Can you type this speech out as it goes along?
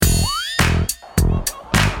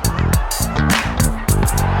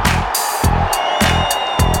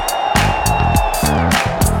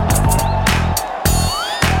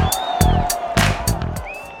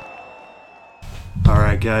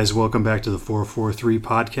guys. Welcome back to the 443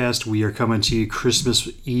 podcast. We are coming to you Christmas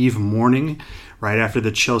Eve morning, right after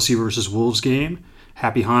the Chelsea versus Wolves game.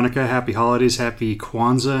 Happy Hanukkah, happy holidays, happy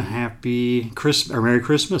Kwanzaa, Merry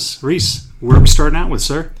Christmas. Rhys, where are we starting out with,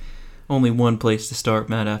 sir? Only one place to start,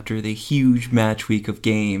 Matt, after the huge match week of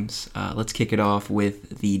games. Let's kick it off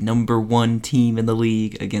with the number 1 team in the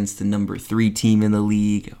league against the number 3 team in the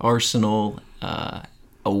league, Arsenal,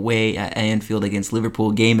 away at Anfield against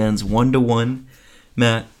Liverpool. Game ends 1-1.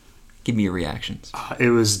 Matt, give me your reactions.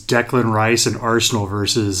 It was Declan Rice and Arsenal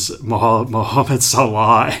versus Mohamed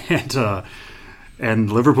Salah and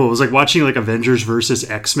Liverpool. It was like watching like Avengers versus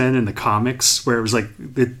X-Men in the comics, where it was like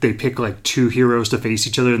they pick like 2 heroes to face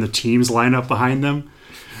each other and the teams line up behind them.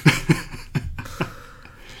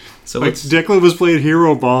 So like Declan was playing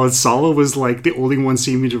hero ball and Salah was like the only one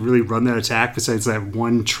seeming to really run that attack besides that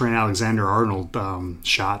one Trent Alexander-Arnold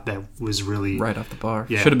shot that was really... right off the bar.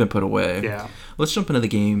 Yeah. Should have been put away. Yeah. Let's jump into the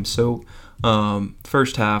game. So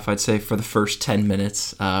first half, I'd say for the first 10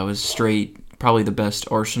 minutes, was straight, probably the best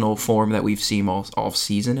Arsenal form that we've seen all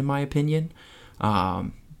season, in my opinion.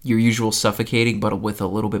 Your usual suffocating, but with a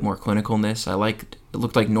little bit more clinicalness. It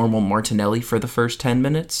looked like normal Martinelli for the first 10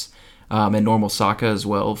 minutes. And normal Saka as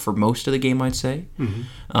well for most of the game, I'd say.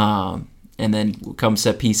 Mm-hmm. And then come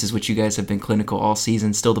set pieces, which you guys have been clinical all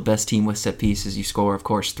season. Still the best team with set pieces. You score, of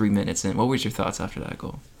course, 3 minutes in. What was your thoughts after that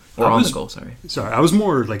goal? The goal, sorry. Sorry, I was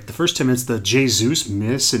more like the first 10 minutes, the Jesus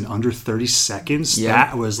miss in under 30 seconds. Yeah.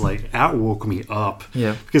 That was like, that woke me up.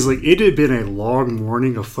 Yeah. Because like it had been a long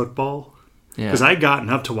morning of football. Because I had gotten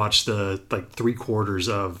up to watch the like 3 quarters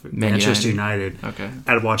of Manchester United. Okay.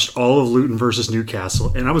 I had watched all of Luton versus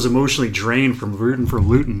Newcastle, and I was emotionally drained from rooting for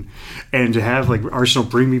Luton. And to have like Arsenal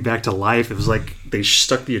bring me back to life, it was like they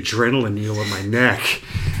stuck the adrenaline needle in my neck.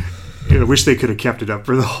 And I wish they could have kept it up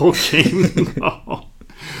for the whole game.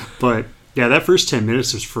 But yeah, that first 10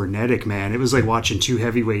 minutes was frenetic, man. It was like watching 2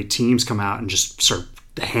 heavyweight teams come out and just start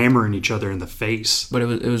hammering each other in the face. But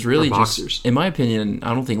it was really just, in my opinion,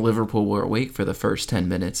 I don't think Liverpool were awake for the first 10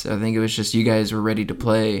 minutes. I think it was just you guys were ready to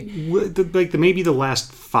play. Maybe the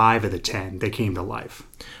last 5 of the 10, they came to life.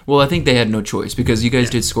 Well, I think they had no choice because you guys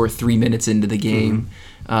did score 3 minutes into the game.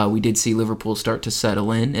 Mm-hmm. We did see Liverpool start to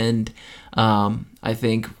settle in, and I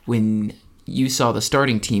think when you saw the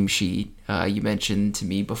starting team sheet, you mentioned to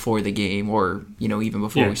me before the game, or even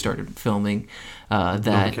before we started filming, that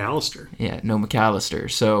no McAllister. Yeah, no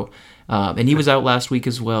McAllister. So, and he was out last week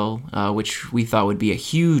as well, which we thought would be a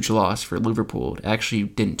huge loss for Liverpool. It actually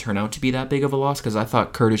didn't turn out to be that big of a loss because I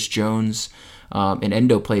thought Curtis Jones and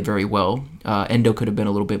Endo played very well. Endo could have been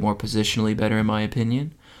a little bit more positionally better, in my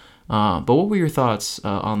opinion. But what were your thoughts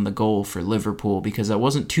on the goal for Liverpool? Because that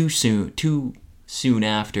wasn't too soon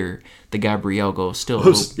after the Gabriel goal. Still,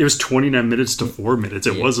 it was 29 minutes to 4 minutes.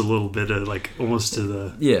 It was a little bit of like almost to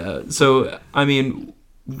the... Yeah, so, I mean,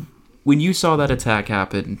 when you saw that attack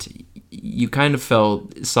happen, you kind of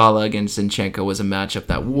felt Salah against Zinchenko was a matchup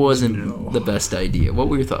that wasn't the best idea. What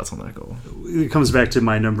were your thoughts on that goal? It comes back to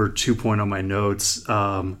my number 2 point on my notes.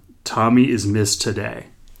 Tommy is missed today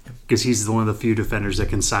because he's one of the few defenders that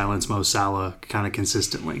can silence Mo Salah kind of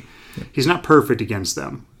consistently. Yeah. He's not perfect against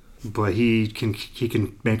them, but he can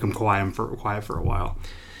make them quiet for a while.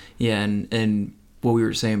 Yeah, and what we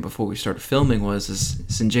were saying before we started filming was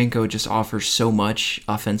Zinchenko just offers so much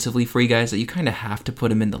offensively for you guys that you kind of have to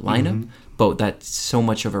put him in the lineup, but that's so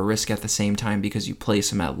much of a risk at the same time because you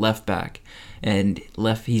place him at left back, and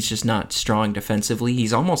he's just not strong defensively.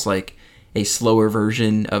 He's almost like a slower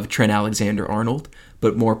version of Trent Alexander-Arnold,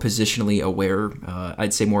 but more positionally aware.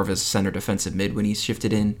 I'd say more of a center defensive mid when he's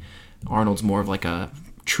shifted in. Arnold's more of like a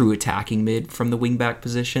true attacking mid from the wingback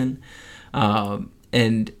position.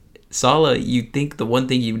 And Salah, you think the one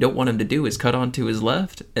thing you don't want him to do is cut onto his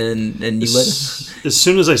left, and you let him... As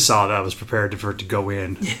soon as I saw that, I was prepared for it to go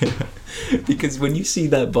in. Yeah. Because when you see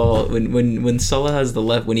that ball, when Salah has the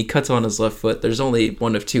left, when he cuts on his left foot, there's only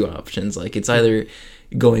one of 2 options. Like, it's either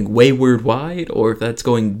going wayward wide, or if that's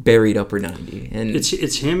going buried upper 90. And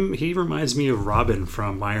it's him. He reminds me of Robin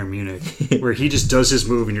from Bayern Munich, where he just does his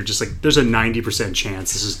move, and you're just like, there's a 90%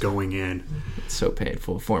 chance this is going in. It's so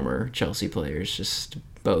painful. Former Chelsea players just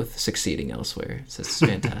both succeeding elsewhere. So it's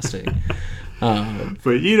fantastic.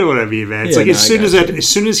 But you know what I mean, man. It's as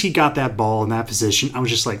soon as he got that ball in that position, I was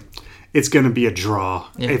just like, it's going to be a draw.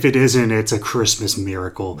 Yeah. If it isn't, it's a Christmas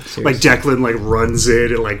miracle. Seriously. Like Declan runs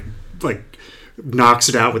it and like knocks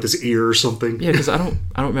it out with his ear or something. Yeah, because I don't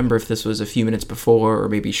remember if this was a few minutes before or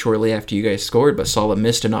maybe shortly after you guys scored, but Salah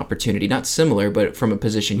missed an opportunity, not similar, but from a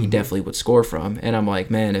position he definitely would score from. And I'm like,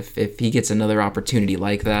 man, if he gets another opportunity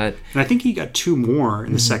like that. And I think he got 2 more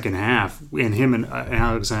in the second half, and him and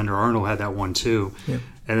Alexander-Arnold had that one too. Yeah.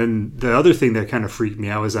 And then the other thing that kind of freaked me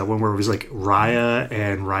out was that one where it was like Raya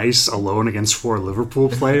and Rhys alone against 4 Liverpool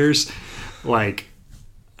players. Like,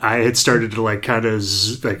 I had started to like kind of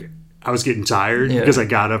like, I was getting tired because I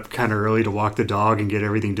got up kind of early to walk the dog and get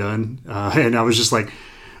everything done. And I was like,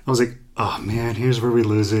 oh man, here's where we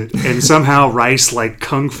lose it. And somehow Rhys like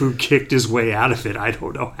kung fu kicked his way out of it. I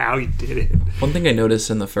don't know how he did it. One thing I noticed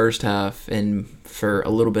in the first half and for a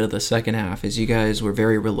little bit of the second half is you guys were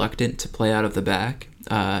very reluctant to play out of the back.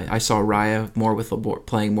 I saw Raya more with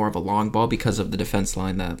playing more of a long ball because of the defense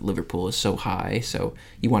line that Liverpool is so high. So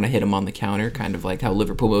you want to hit them on the counter, kind of like how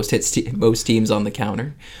Liverpool most teams on the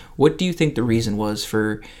counter. What do you think the reason was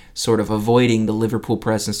for sort of avoiding the Liverpool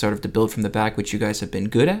press and sort of to build from the back, which you guys have been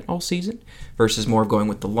good at all season, versus more of going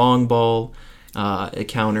with the long ball, a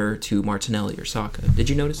counter to Martinelli or Saka? Did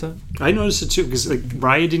you notice that? I noticed it too because like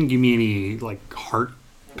Raya didn't give me any like heart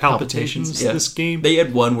palpitations this game. They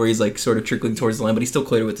had one where he's like sort of trickling towards the line, but he still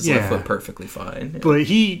cleared it with his left foot perfectly fine. Yeah. But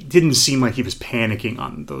he didn't seem like he was panicking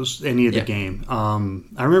on any of the game.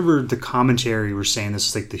 I remember the commentary were saying this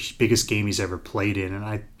is like the biggest game he's ever played in, and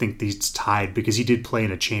I think he's tied because he did play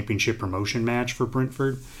in a championship promotion match for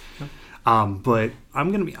Brentford. But I'm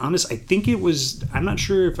going to be honest, I think it was, I'm not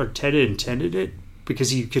sure if Arteta intended it,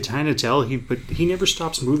 because you could kind of tell but he never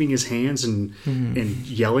stops moving his hands and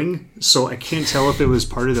yelling. So I can't tell if it was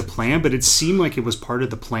part of the plan, but it seemed like it was part of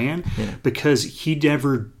the plan because he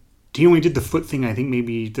only did the foot thing. I think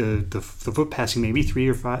maybe the foot passing maybe 3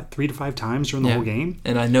 to 5 times during the whole game.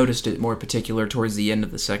 And I noticed it more particular towards the end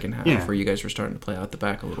of the second half where you guys were starting to play out the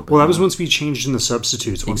back a little bit. Well, that was once we changed in the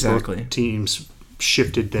substitutes. Once exactly. both teams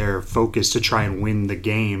shifted their focus to try and win the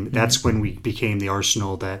game. That's when we became the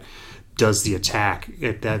Arsenal that does the attack.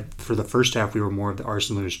 That for the first half we were more of the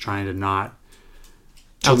Arsenalers trying to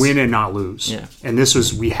win and not lose. Yeah. And this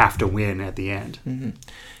was we have to win at the end. Mm-hmm.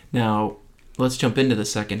 Now let's jump into the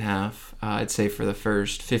second half. I'd say for the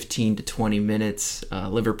first 15 to 20 minutes,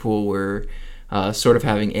 Liverpool were sort of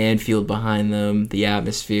having Anfield behind them, the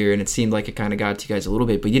atmosphere, and it seemed like it kind of got to you guys a little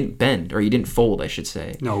bit, but you didn't bend, or you didn't fold, I should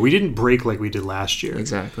say. No, we didn't break like we did last year.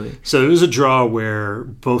 Exactly. So it was a draw where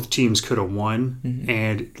both teams could have won,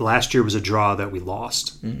 and last year was a draw that we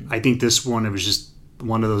lost. I think this one, it was just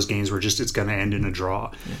one of those games where it's going to end in a draw.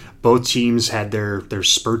 Yeah. Both teams had their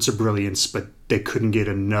spurts of brilliance, but they couldn't get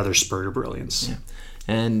another spurt of brilliance. Yeah.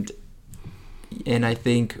 And I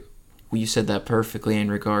think you said that perfectly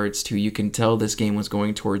in regards to you can tell this game was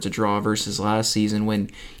going towards a draw versus last season when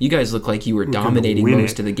you guys looked like you were dominating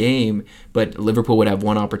most of the game, but Liverpool would have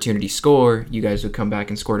one opportunity to score. You guys would come back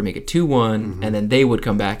and score to make it 2-1, and then they would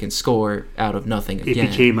come back and score out of nothing again. It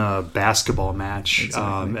became a basketball match,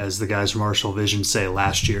 exactly. As the guys from Arsenal Vision say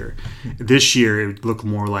last year. This year, it looked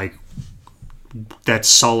more like that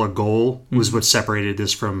solid goal was what separated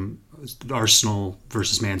this from Arsenal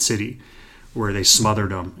versus Man City, where they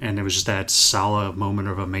smothered them, and it was just that Salah moment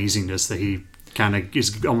of amazingness that he kind of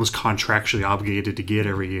is almost contractually obligated to get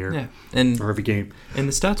every year, or every game. And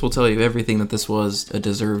the stats will tell you everything that this was a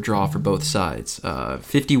deserved draw for both sides.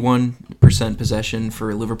 51% possession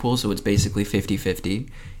for Liverpool, so it's basically 50-50.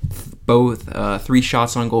 Both 3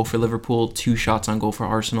 shots on goal for Liverpool, 2 shots on goal for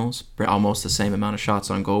Arsenal's, almost the same amount of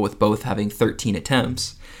shots on goal, with both having 13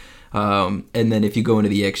 attempts. And then if you go into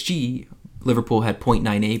the XG, Liverpool had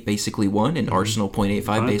 0.98, basically won, and Arsenal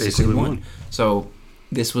 0.85, basically won. So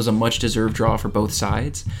this was a much-deserved draw for both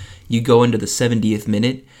sides. You go into the 70th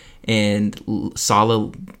minute, and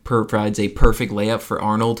Salah provides a perfect layup for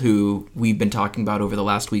Arnold, who we've been talking about over the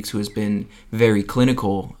last weeks, who has been very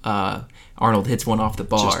clinical. Arnold hits one off the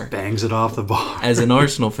bar. Just bangs it off the bar. As an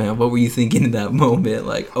Arsenal fan, what were you thinking in that moment?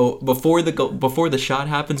 Like, before the shot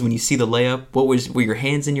happens, when you see the layup, were your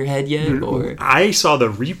hands in your head yet? Or I saw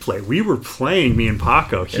the replay. We were playing, me and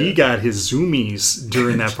Paco. He got his zoomies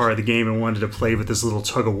during that part of the game and wanted to play with this little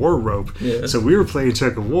tug of war rope. Yeah. So we were playing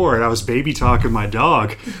tug of war, and I was baby talking my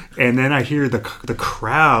dog, and then I hear the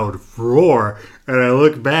crowd roar. And I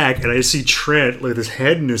look back and I see Trent with his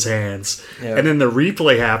head in his hands. Yeah. And then the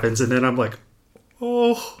replay happens, and then I'm like,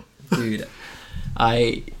 oh. Dude,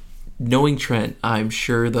 knowing Trent, I'm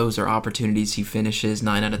sure those are opportunities he finishes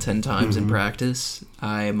 9 out of 10 times in practice.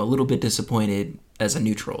 I'm a little bit disappointed as a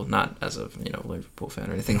neutral, not as a Liverpool fan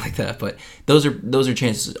or anything like that. But those are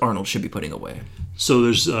chances Arnold should be putting away. So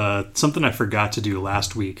there's something I forgot to do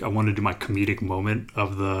last week. I wanted to do my comedic moment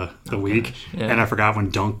of the week, and I forgot when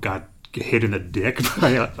Dunk got hit in the dick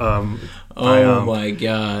by my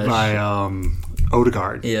gosh. by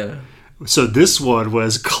Odegaard. Yeah. So this one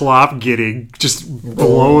was Klopp getting just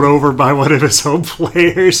blown over by one of his own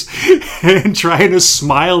players and trying to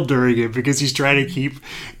smile during it because he's trying to keep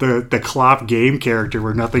the Klopp game character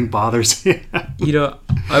where nothing bothers him.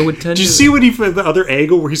 I would tend to... Did you see when the other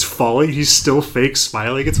angle where he's falling, he's still fake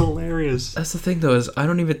smiling? It's hilarious. That's the thing, though, is I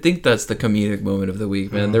don't even think that's the comedic moment of the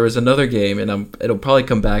week, man. There was another game, and it'll probably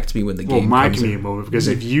come back to me when the game my comes comedic moment, because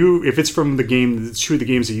if it's from the game, it's true the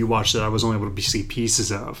games that you watched that I was only able to see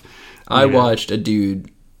pieces of. I watched a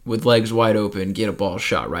dude with legs wide open get a ball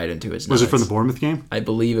shot right into his nuts. Was it from the Bournemouth game? I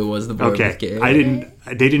believe it was the Bournemouth game.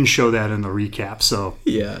 They didn't show that in the recap, so...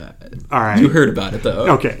 Yeah. All right. You heard about it,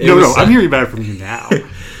 though. Okay. No, I'm hearing about it from you now.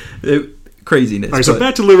 Craziness. All right, so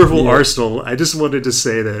back to Liverpool Arsenal. I just wanted to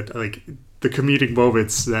say that, like, the comedic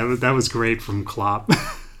moments, that was great from Klopp.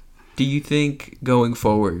 Do you think going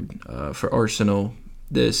forward for Arsenal,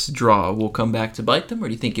 this draw will come back to bite them, or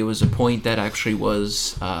do you think it was a point that actually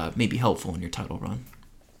was maybe helpful in your title run?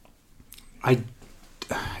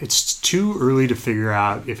 It's too early to figure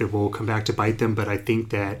out if it will come back to bite them, but I think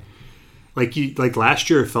that like last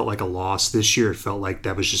year it felt like a loss. This year it felt like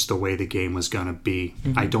that was just the way the game was going to be.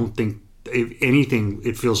 Mm-hmm. I don't think, if anything,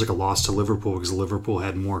 it feels like a loss to Liverpool because Liverpool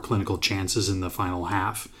had more clinical chances in the final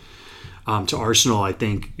half. To Arsenal, I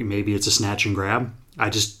think maybe it's a snatch and grab.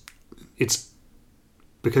 It's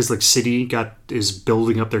because like City is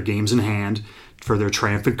building up their games in hand for their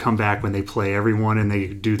triumphant comeback when they play everyone and they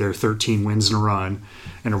do their 13 wins in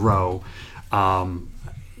a row.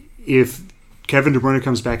 If Kevin De Bruyne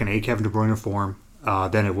comes back in Kevin De Bruyne form,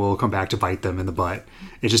 then it will come back to bite them in the butt.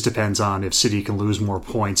 It just depends on if City can lose more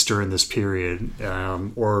points during this period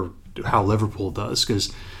or how Liverpool does,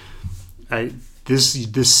 because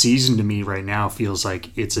this season to me right now feels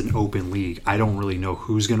like it's an open league. I don't really know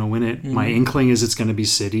who's going to win it. Mm-hmm. My inkling is it's going to be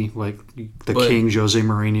City, like King Jose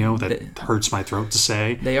Mourinho. That hurts my throat to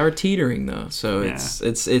say. They are teetering though, so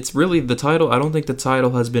it's really the title. I don't think the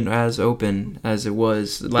title has been as open as it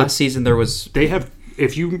was last season. There was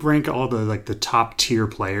if you rank all the top tier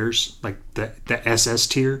players, like the SS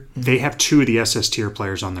tier, they have two of the SS tier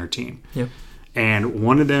players on their team. Yeah, and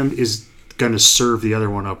one of them is going to serve the other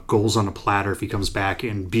one up goals on a platter if he comes back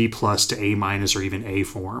in B+ to A- or even A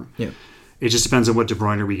form. Yeah, it just depends on what De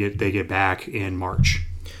Bruyne they get back in March.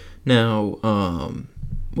 Now,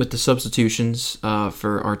 with the substitutions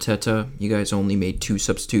for Arteta, you guys only made 2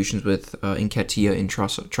 substitutions with Nketiah and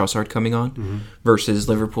Trossard coming on, mm-hmm. versus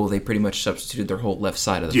Liverpool. They pretty much substituted their whole left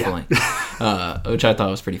side of the flank, which I thought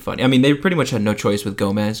was pretty funny. I mean, they pretty much had no choice with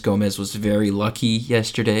Gomez. Gomez was very lucky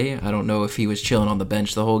yesterday. I don't know if he was chilling on the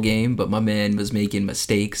bench the whole game, but my man was making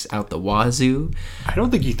mistakes out the wazoo. I don't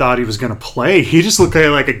think he thought he was going to play. He just looked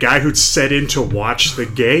like a guy who'd set in to watch the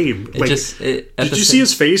game. Did you see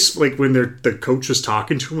his face when the coach was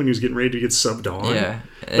talking to him when he was getting ready to get subbed on? Yeah.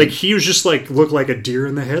 He was just looked like a deer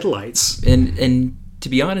in the headlights. And to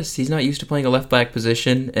be honest, he's not used to playing a left back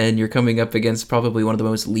position, and you're coming up against probably one of the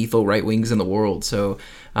most lethal right wings in the world. So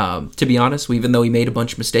to be honest, even though he made a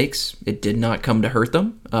bunch of mistakes, it did not come to hurt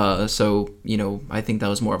them. So I think that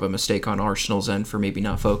was more of a mistake on Arsenal's end for maybe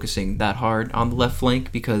not focusing that hard on the left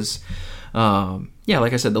flank because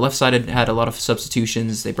like I said, the left side had a lot of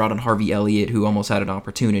substitutions. They brought on Harvey Elliott, who almost had an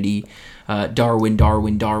opportunity. Darwin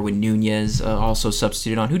Nunez also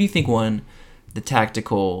substituted on. Who do you think won the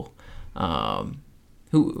tactical?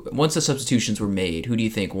 Once the substitutions were made, who do you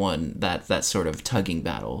think won that sort of tugging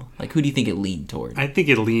battle? Who do you think it leaned toward? I think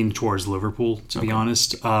it leaned towards Liverpool, to be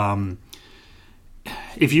honest. If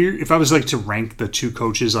I was to rank the 2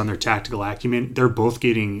 coaches on their tactical acumen, they're both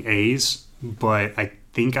getting A's, but I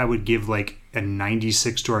think I would give a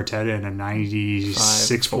 96 to Arteta and a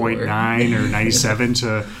 96.9 or 97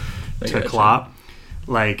 to Klopp.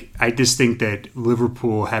 I just think that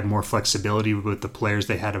Liverpool had more flexibility with the players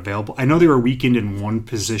they had available. I know they were weakened in one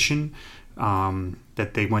position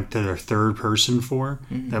that they went to their third person for.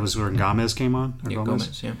 Mm-hmm. That was where Gomez came on.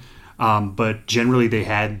 Gomez, yeah. But generally they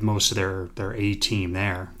had most of their A team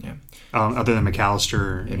there. Yeah. Other than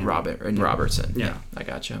McAllister and Robertson. Yeah, I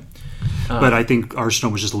gotcha. But I think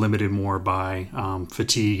Arsenal was just limited more by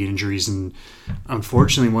fatigue, injuries, and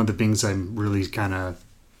unfortunately, one of the things I'm really kind of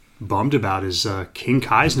bummed about is King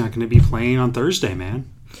Kai's not going to be playing on Thursday, man.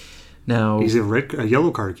 Now he's a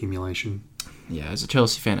yellow card accumulation. Yeah, as a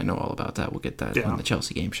Chelsea fan, I know all about that. We'll get that when the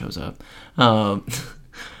Chelsea game shows up.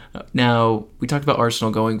 Now we talked about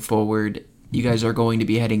Arsenal going forward. You guys are going to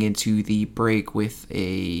be heading into the break with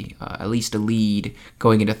at least a lead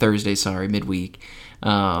going into Thursday, midweek.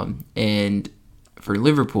 And for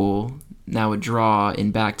Liverpool, now a draw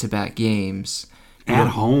in back-to-back games. at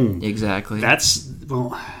home. Exactly.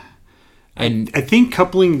 And I think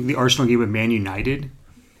coupling the Arsenal game with Man United,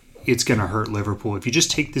 it's going to hurt Liverpool. If you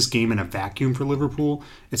just take this game in a vacuum for Liverpool,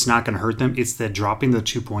 it's not going to hurt them. It's that dropping the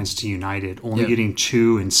 2 points to United, only getting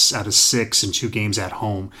 2 out of 6 in 2 games at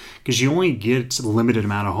home, because you only get a limited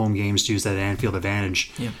amount of home games to use that Anfield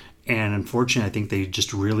advantage. Yeah. And unfortunately, I think they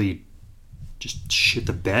just really shit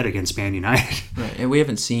the bed against Man United. Right, and we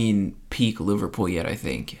haven't seen peak Liverpool yet, I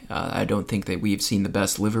think. I don't think that we've seen the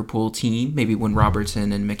best Liverpool team. Maybe when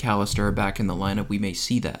Robertson and McAllister are back in the lineup, we may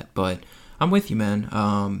see that. But I'm with you, man.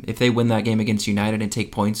 If they win that game against United and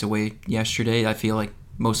take points away yesterday, I feel like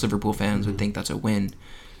most Liverpool fans would think that's a win.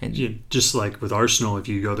 And just like with Arsenal, if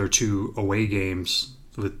you go their 2 away games,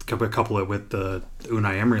 with a couple of with the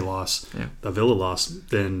Unai Emery loss, the Villa loss,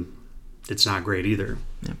 then it's not great either.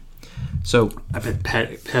 Yeah. So I bet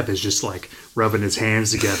Pep is just like rubbing his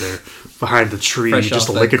hands together behind the tree, just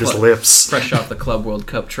licking his lips. Fresh off the Club World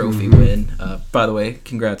Cup trophy win. By the way,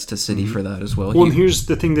 congrats to City for that as well. Well, and here's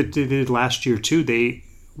the thing that they did last year too.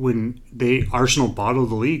 When Arsenal bottled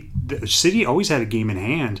the league, City always had a game in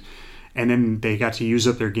hand. And then they got to use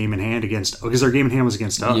up their game in hand because their game in hand was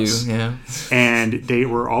against us. And they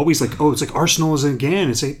were always like, oh, it's like Arsenal is again.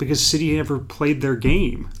 It's like because City never played their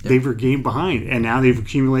game. Yep. They were game behind, and now they've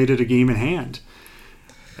accumulated a game in hand.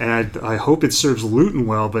 And I hope it serves Luton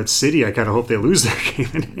well, but City, I kind of hope they lose their game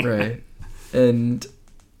in hand. Right. And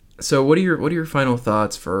so what are your final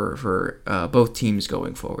thoughts for both teams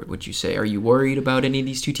going forward, would you say? Are you worried about any of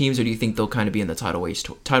these two teams, or do you think they'll kind of be in the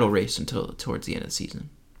title race until towards the end of the season?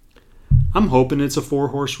 I'm hoping it's a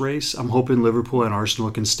 4-horse race. I'm hoping Liverpool and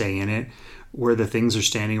Arsenal can stay in it. Where the things are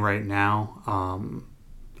standing right now,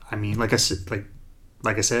 I mean, like I said,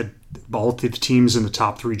 all the teams in the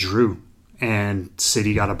top 3 drew, and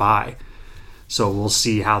City got a bye. So we'll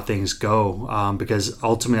see how things go. Because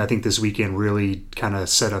ultimately, I think this weekend really kind of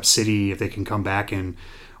set up City if they can come back and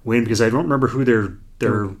win. Because I don't remember who their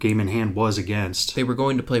game in hand was against. They were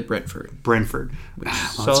going to play Brentford. Was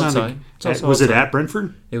it at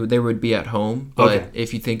Brentford? They would be at home, but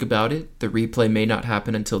if you think about it, the replay may not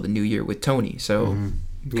happen until the new year with Tony. So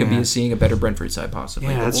could be seeing a better Brentford side possibly.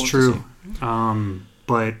 Yeah, that's true.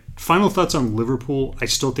 But final thoughts on Liverpool. I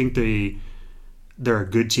still think they're a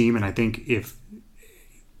good team, and I think if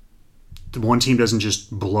the one team doesn't just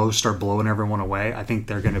start blowing everyone away, I think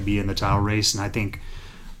they're going to be in the title race. And I think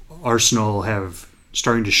Arsenal have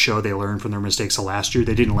starting to show they learned from their mistakes of last year.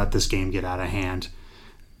 They didn't let this game get out of hand.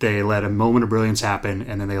 They let a moment of brilliance happen,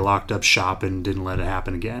 and then they locked up shop and didn't let it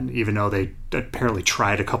happen again, even though they apparently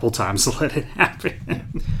tried a couple times to let it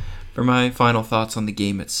happen. For my final thoughts on the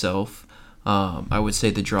game itself, I would say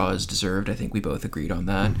the draw is deserved. I think we both agreed on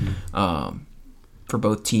that. For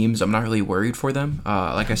both teams, I'm not really worried for them.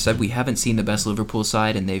 Like I said, we haven't seen the best Liverpool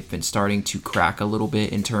side, and they've been starting to crack a little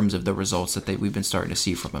bit in terms of the results that we've been starting to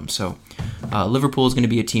see from them. So Liverpool is going to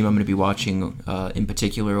be a team I'm going to be watching in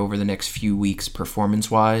particular over the next few weeks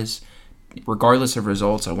performance-wise. Regardless of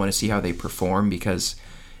results, I want to see how they perform, because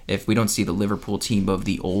if we don't see the Liverpool team of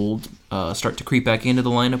the old start to creep back into the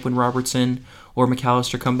lineup when Robertson or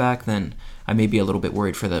McAllister come back, then I may be a little bit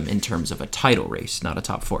worried for them in terms of a title race, not a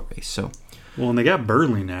top 4 race. So. Well, and they got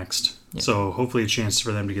Burnley next, so hopefully a chance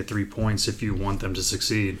for them to get 3 points if you want them to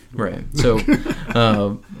succeed. Right. So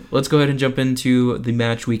let's go ahead and jump into the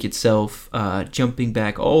match week itself. Jumping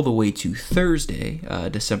back all the way to Thursday,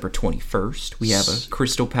 December 21st, we have a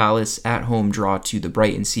Crystal Palace at-home draw to the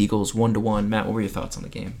Brighton Seagulls 1-1. Matt, what were your thoughts on the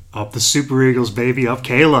game? Up the Super Eagles, baby. Up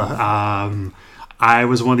Kayla. I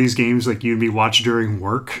was one of these games like you and me watch during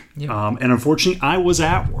work. Yep. And unfortunately, I was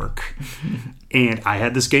at work. And I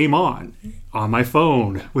had this game on my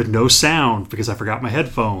phone with no sound because I forgot my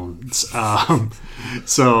headphones.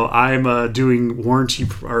 So I'm doing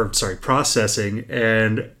processing.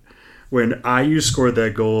 And when IU scored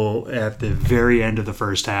that goal at the very end of the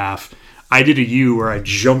first half, I did a U where I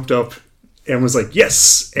jumped up and was like,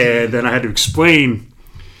 yes. And then I had to explain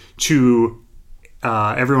to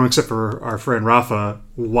everyone except for our friend Rafa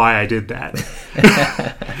why I did that.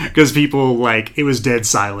 Because people, it was dead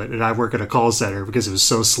silent, and I work at a call center because it was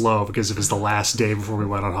so slow because it was the last day before we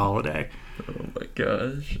went on holiday. Oh my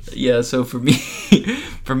gosh. Yeah, so for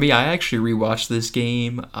me, I actually rewatched this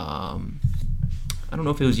game. I don't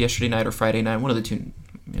know if it was yesterday night or Friday night, one of the two,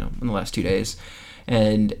 in the last 2 days.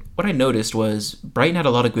 And what I noticed was Brighton had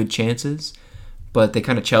a lot of good chances, but they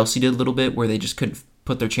kind of Chelsea did a little bit where they just couldn't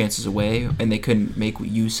put their chances away, and they couldn't make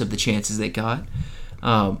use of the chances they got.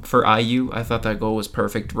 For IU, I thought that goal was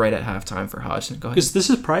perfect right at halftime for Hodgson. Go ahead. Because this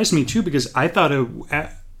surprised me too, because I thought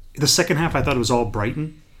the second half I thought it was all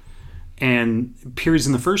Brighton, and periods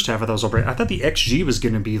in the first half I thought it was all Brighton. I thought the XG was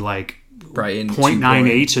going to be Brighton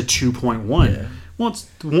 0.98 to 2.1. Yeah. Well, it's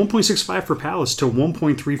 1.65 for Palace to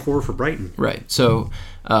 1.34 for Brighton. Right. So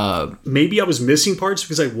maybe I was missing parts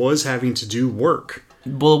because I was having to do work.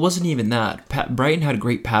 Well, it wasn't even that. Brighton had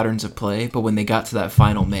great patterns of play, but when they got to that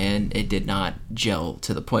final man, it did not gel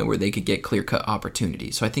to the point where they could get clear-cut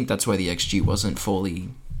opportunities. So I think that's why the XG wasn't fully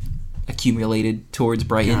accumulated towards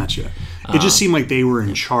Brighton. Gotcha. It just seemed like they were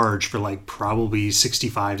in charge for like probably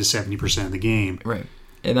 65 to 70% of the game. Right.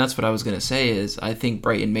 And that's what I was going to say is I think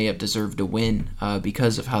Brighton may have deserved a win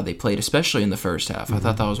because of how they played, especially in the first half. Mm-hmm. I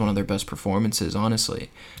thought that was one of their best performances, honestly.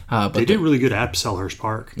 But they did really good at Selhurst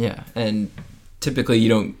Park. Yeah, and typically you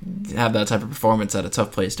don't have that type of performance at a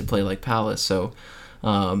tough place to play like Palace. So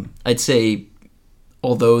I'd say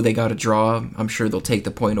although they got a draw, I'm sure they'll take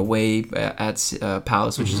the point away at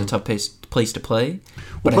Palace, which is a tough place to play.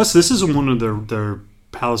 But plus, this is one of their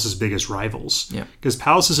Palace's biggest rivals. Yeah. Because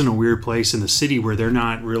Palace is in a weird place in the city where they're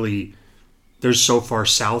not really... They're so far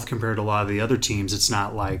south compared to a lot of the other teams. It's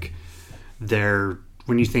not like they're...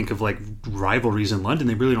 When you think of like rivalries in London,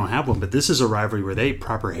 they really don't have one. But this is a rivalry where they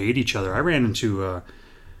proper hate each other. I ran into a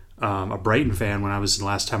Brighton fan when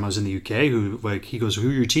last time I was in the UK who like he goes, "Who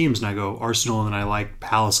are your teams?" And I go, "Arsenal," and I like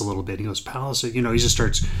Palace a little bit. He goes, "Palace," he just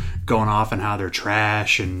starts going off on how they're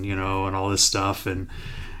trash and and all this stuff and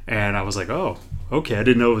I was like, "Oh, okay, I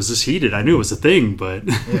didn't know it was this heated. I knew it was a thing, but."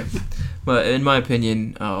 Yeah. But in my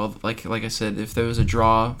opinion, like I said, if there was a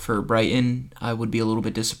draw for Brighton, I would be a little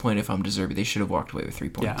bit disappointed if I'm deserving. They should have walked away with 3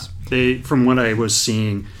 points. Yeah, from what I was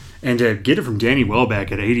seeing, and to get it from Danny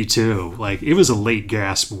Welbeck at 82, like it was a late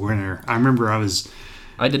gasp winner. I remember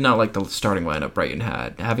I did not like the starting lineup Brighton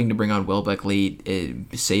had. Having to bring on Welbeck late,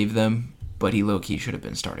 it saved them, but he low-key should have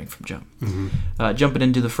been starting from jump. Mm-hmm. Jumping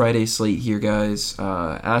into the Friday slate here, guys.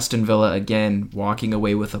 Aston Villa, again, walking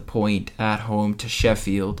away with a point at home to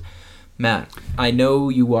Sheffield. Matt, I know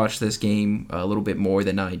you watched this game a little bit more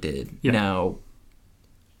than I did. Yeah. Now,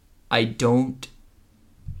 I don't,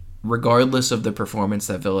 regardless of the performance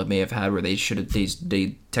that Villa may have had where they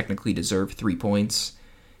technically deserve 3 points,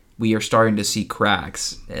 we are starting to see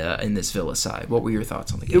cracks in this Villa side. What were your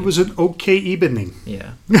thoughts on the game? It was an okay evening.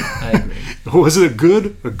 Yeah, I agree. It wasn't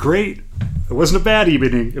it wasn't a bad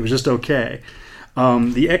evening. It was just okay.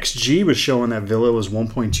 The XG was showing that Villa was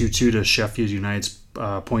 1.22 to Sheffield United's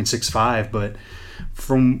 0.65, but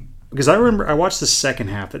because I remember I watched the second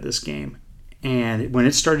half of this game, and when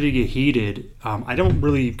it started to get heated, I don't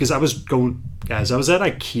really, because I was at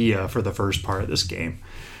IKEA for the first part of this game,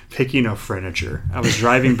 picking up furniture. I was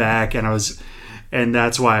driving back, and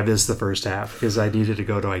that's why I missed the first half, because I needed to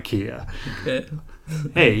go to IKEA. Okay.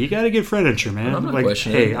 Hey, you got to get furniture, man. I'm not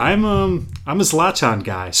questioning. Hey, I'm a Zlatan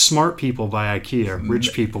guy. Smart people buy IKEA.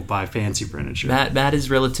 Rich people buy fancy furniture. Matt is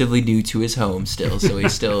relatively new to his home still, so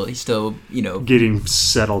he's still getting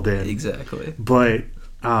settled in. Exactly. But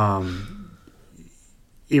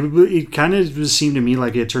it kind of seemed to me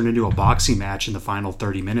like it turned into a boxing match in the final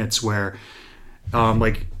 30 minutes where.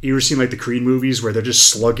 Like you ever seen like the Creed movies where they're just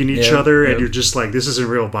slugging each other and you're just like, this isn't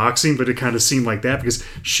real boxing, but it kind of seemed like that because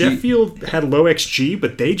Sheffield had low XG,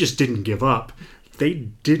 but they just didn't give up. They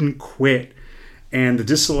didn't quit. And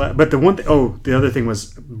the other thing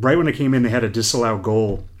was right when it came in, they had a disallowed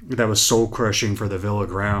goal that was soul crushing for the Villa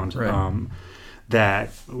ground. Right.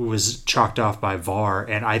 That was chalked off by VAR,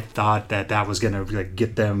 and I thought that was going to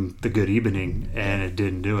get them the good evening, and it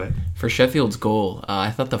didn't do it. For Sheffield's goal,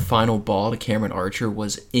 I thought the final ball to Cameron Archer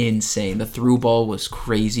was insane. The through ball was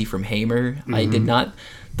crazy from Hamer. Mm-hmm. I did not...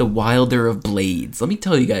 The Wilder of Blades. Let me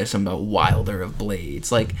tell you guys something about Wilder of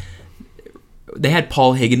Blades. Like, they had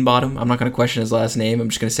Paul Higginbottom. I'm not going to question his last name. I'm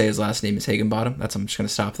just going to say his last name is Higginbottom. I'm just going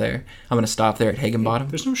to stop there. I'm going to stop there at Higginbottom.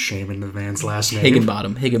 There's no shame in the man's last name.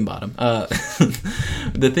 Higginbottom.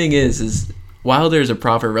 The thing is Wilder is a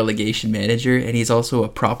proper relegation manager, and he's also a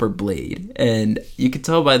proper blade. And you can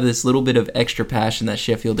tell by this little bit of extra passion that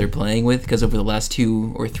Sheffield are playing with, because over the last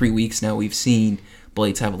 2 or 3 weeks now, we've seen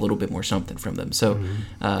Blades have a little bit more something from them. So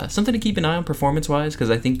something to keep an eye on performance-wise, because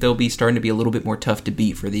I think they'll be starting to be a little bit more tough to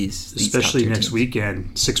beat for these especially next teams.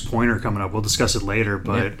 Weekend. 6-pointer coming up. We'll discuss it later,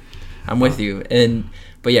 but... Yeah, I'm with you.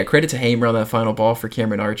 But yeah, credit to Hamer on that final ball for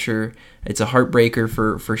Cameron Archer. It's a heartbreaker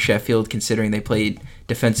for Sheffield, considering they played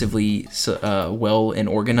defensively well and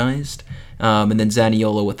organized. And then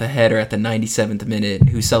Zaniolo with the header at the 97th minute,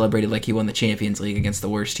 who celebrated like he won the Champions League against the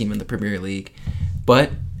worst team in the Premier League.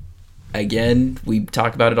 But... Again, we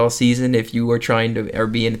talk about it all season. If you are trying to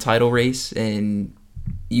be in a title race and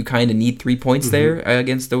you kind of need 3 points there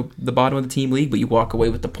against the bottom of the team league, but you walk away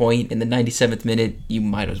with the point in the 97th minute, you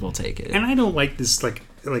might as well take it. And I don't like this,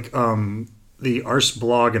 the Ars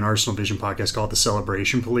blog and Arsenal Vision podcast called the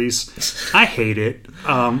Celebration Police. I hate it.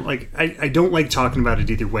 I don't like talking about it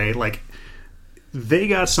either way. Like, they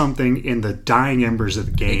got something in the dying embers of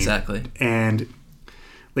the game. Exactly. And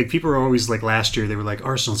like, people are always like, last year they were like,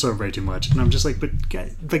 Arsenal celebrate too much, and I'm just like, but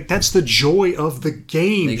like, that's the joy of the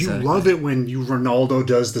game. Exactly. You love it when Ronaldo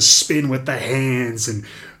does the spin with the hands and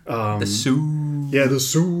the Sue. Yeah, the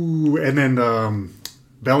Sue, and then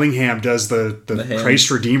Bellingham does the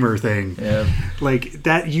Christ Redeemer thing. Yeah. Like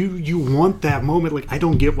that, you want that moment. Like, I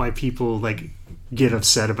don't get why people like get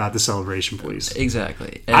upset about the Celebration Police.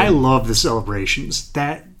 Exactly. And I love the celebrations.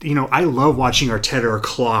 That, I love watching Arteta or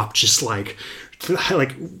Klopp just like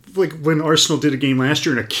when Arsenal did a game last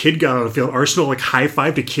year and a kid got on the field. Arsenal like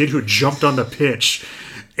high-fived a kid who had jumped on the pitch.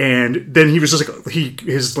 And then he was just like,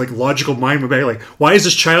 his like logical mind went back, like, why is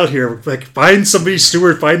this child here? Like, find somebody's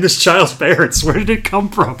steward, find this child's parents. Where did it come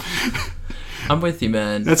from? I'm with you,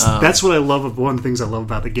 man. That's what I love. One of the things I love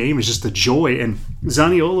about the game is just the joy. And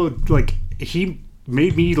Zaniolo, like, he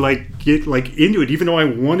made me like get like into it, even though I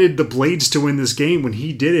wanted the Blades to win this game. When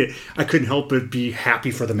he did it, I couldn't help but be happy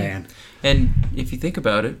for the man. And if you think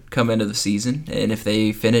about it, come into the season, and if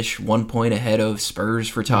they finish 1 point ahead of Spurs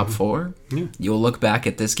for top four, you'll look back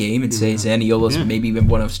at this game and say Zaniolo's maybe even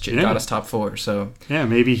got us top four. So yeah,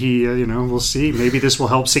 maybe he, we'll see. Maybe this will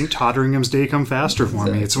help St. Totteringham's Day come faster for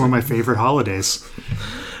me. It's one of my favorite holidays.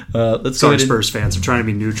 Let's Sorry, Spurs fans. I'm trying to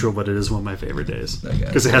be neutral, but it is one of my favorite days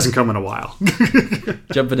because it hasn't come in a while.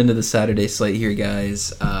 Jumping into the Saturday slate here,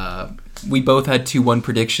 guys. We both had 2-1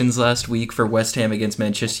 predictions last week for West Ham against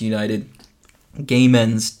Manchester United. Game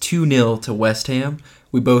ends 2-0 to West Ham.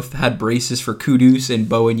 We both had braces for Kudus, and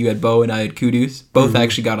Bowen, you had Bowen, I had Kudus. Both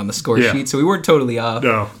actually got on the score sheet, so we weren't totally off.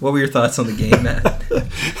 No. What were your thoughts on the game, Matt?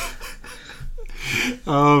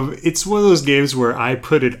 It's one of those games where I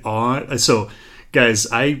put it on. So, guys,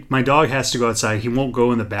 my dog has to go outside. He won't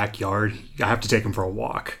go in the backyard. I have to take him for a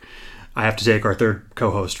walk. I have to take our third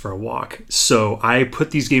co-host for a walk. So I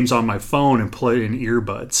put these games on my phone and play in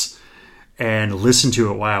earbuds and listen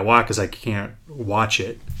to it while I walk because I can't watch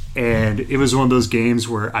it. And it was one of those games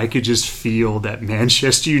where I could just feel that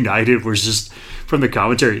Manchester United was just, from the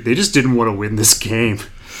commentary, they just didn't want to win this game.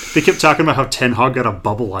 They kept talking about how Ten Hag got a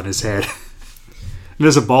bubble on his head. And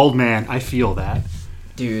as a bald man, I feel that.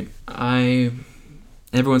 Dude,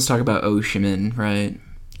 everyone's talking about Osimhen, right?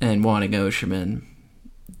 And wanting Osimhen.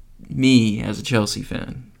 Me, as a Chelsea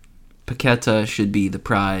fan, Paqueta should be the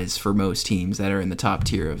prize for most teams that are in the top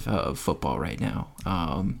tier of football right now.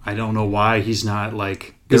 I don't know why he's not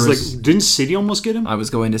like... didn't City almost get him? I was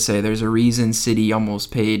going to say there's a reason City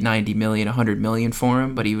almost paid 90 million, 100 million for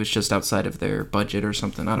him, but he was just outside of their budget or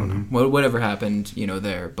something. I don't know. Whatever happened,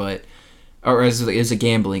 there. But or as a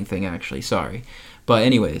gambling thing, actually. Sorry. But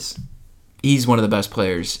anyways... He's one of the best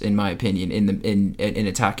players, in my opinion, in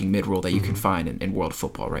attacking mid-roll that you can find in world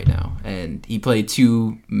football right now. And he played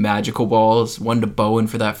 2 magical balls, one to Bowen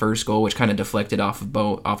for that first goal, which kind of deflected off the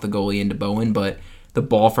goalie into Bowen. But the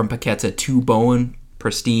ball from Paqueta to Bowen,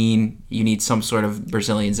 pristine. You need some sort of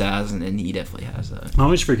Brazilian zazz, and he definitely has that. I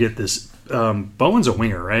always forget this. Bowen's a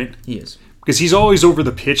winger, right? He is. Because he's always over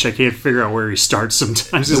the pitch. I can't figure out where he starts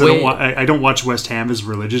sometimes. I don't watch West Ham as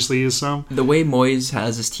religiously as some. The way Moyes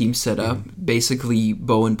has his team set up, basically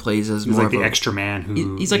Bowen plays as he's more like of the extra man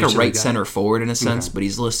who... He's like a right center forward in a sense, but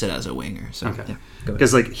he's listed as a winger. So,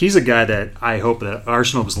 because he's a guy that I hope that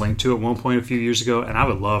Arsenal was linked to at one point a few years ago, and I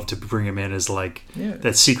would love to bring him in as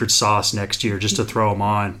that secret sauce next year just to throw him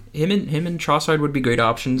on. Him and Trossard would be great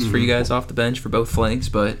options for you guys off the bench for both flanks,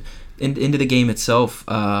 but into the game itself...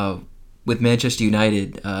 with Manchester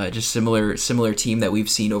United, just similar team that we've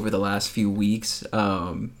seen over the last few weeks.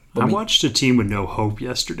 I watched a team with no hope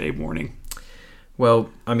yesterday morning.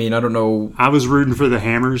 Well, I mean, I don't know. I was rooting for the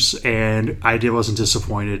Hammers, and I wasn't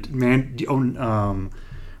disappointed. Man,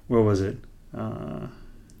 what was it?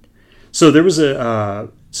 So there was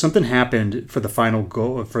something happened for the final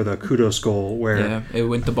goal, for the Kudos goal, where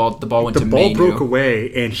the ball went to Manu. The ball broke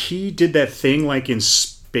away, and he did that thing like in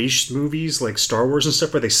space movies like Star Wars and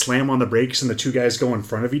stuff where they slam on the brakes and the 2 guys go in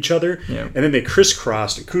front of each other and then they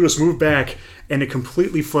crisscrossed and Kudos moved back and it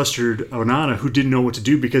completely flustered Onana, who didn't know what to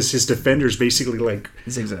do because his defenders basically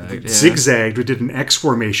zigzagged or did an X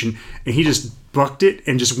formation, and he just bucked it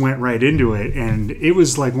and just went right into it. And it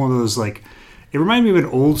was like one of those, like, it reminded me of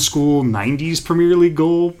an old school 90s Premier League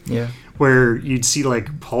goal where you'd see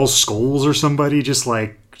like Paul Scholes or somebody just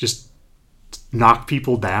knock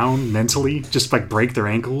people down mentally, just like break their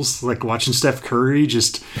ankles, like watching Steph Curry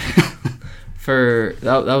just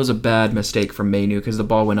That was a bad mistake from Mainu because the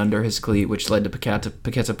ball went under his cleat, which led to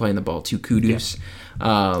Paqueta playing the ball to Kudus.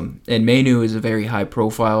 Yeah. And Mainu is a very high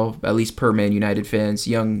profile, at least per Man United fans,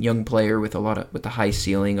 young player with the high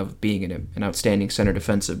ceiling of being an outstanding center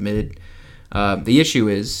defensive mid. The issue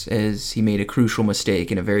is he made a crucial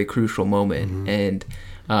mistake in a very crucial moment, and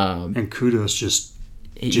Kudus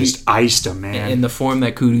just iced him, man. In the form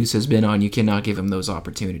that Kudus has been on, you cannot give him those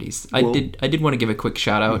opportunities. I did want to give a quick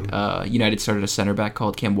shout out. United started a center back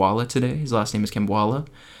called Kemwala today. His last name is Kemwala.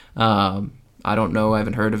 I don't know. I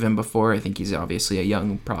haven't heard of him before. I think he's obviously a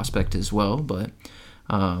young prospect as well, but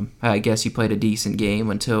I guess he played a decent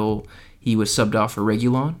game until he was subbed off for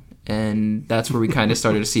Reguilon. And that's where we kind of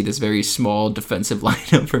started to see this very small defensive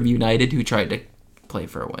lineup from United who tried to play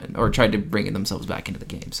for a win or tried to bring themselves back into the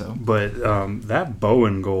game. But that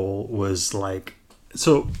Bowen goal was like,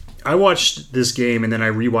 so I watched this game and then I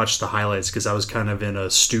rewatched the highlights because I was kind of in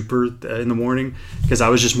a stupor in the morning because I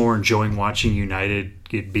was just more enjoying watching United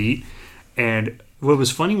get beat. And what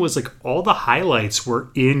was funny was like all the highlights were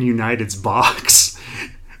in United's box.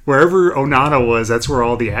 Wherever Onana was, that's where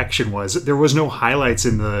all the action was. There was no highlights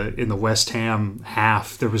in the West Ham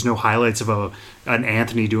half. There was no highlights of an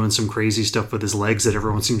Anthony doing some crazy stuff with his legs that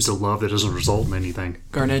everyone seems to love that doesn't result in anything.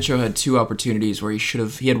 Garnacho had two opportunities where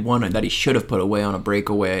he had one that he should have put away on a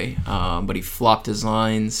breakaway, but he flopped his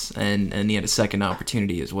lines, and he had a second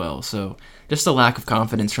opportunity as well. So just a lack of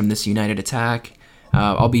confidence from this United attack.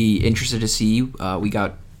 I'll be interested to see. I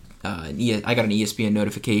got an ESPN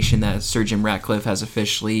notification that Sir Jim Ratcliffe has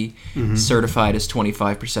officially certified his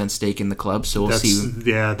 25% stake in the club. So we'll see.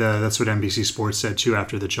 Yeah, that's what NBC Sports said too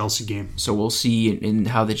after the Chelsea game. So we'll see in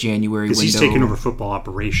how the January window. Because he's taking over football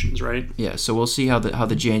operations, right? Yeah. So we'll see how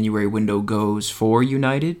the January window goes for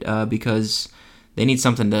United because they need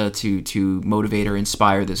something to motivate or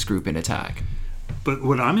inspire this group in attack. But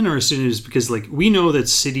what I'm interested in is because we know that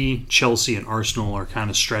City, Chelsea, and Arsenal are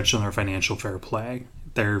kind of stretched on their financial fair play.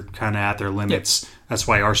 They're kind of at their limits. Yep. That's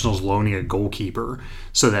why Arsenal's loaning a goalkeeper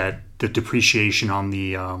so that the depreciation on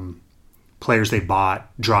the players they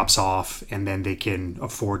bought drops off, and then they can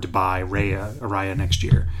afford to buy Araya next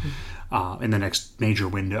year in the next major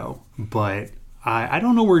window. But I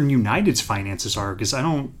don't know where United's finances are because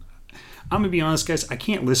I'm going to be honest, guys, I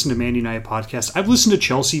can't listen to Man United podcasts. I've listened to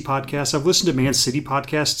Chelsea podcasts. I've listened to Man City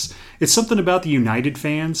podcasts. It's something about the United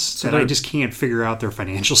fans that I just can't figure out their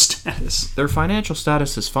financial status. Their financial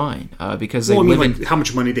status is fine because how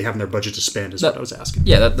much money they have in their budget to spend is what I was asking.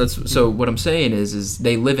 Yeah, that's so what I'm saying is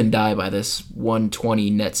they live and die by this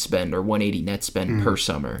 120 net spend or 180 net spend per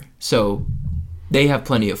summer. So they have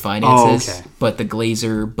plenty of finances, but the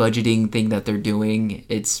Glazer budgeting thing that they're doing,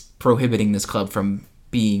 it's prohibiting this club from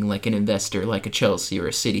being like an investor like a Chelsea or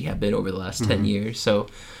a City have been over the last 10 years. So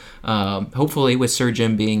hopefully with Sir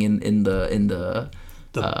Jim being in the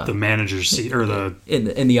manager's seat or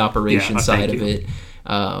in the operation side of it,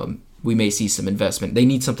 we may see some investment. They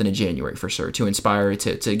need something in January for sure to inspire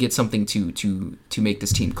to get something to make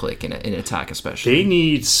this team click in attack especially. They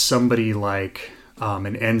need somebody like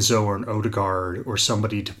an Enzo or an Odegaard or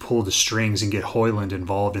somebody to pull the strings and get Højlund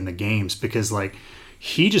involved in the games because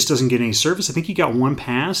he just doesn't get any service. I think he got one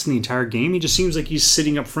pass in the entire game. He just seems like he's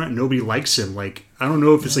sitting up front and nobody likes him. I don't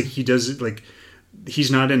know if it's he does it he's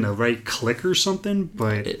not in the right click or something.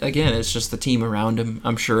 But again, it's just the team around him.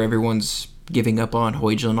 I'm sure everyone's giving up on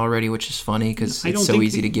Højlund already, which is funny because it's so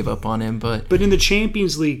easy to give up on him. But in the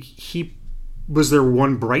Champions League, he was their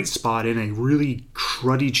one bright spot in a really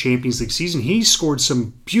cruddy Champions League season. He scored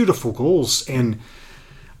some beautiful goals, and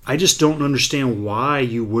I just don't understand why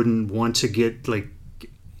you wouldn't want to get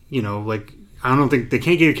I don't think they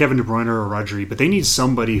can't get Kevin De Bruyne or a Rodri, but they need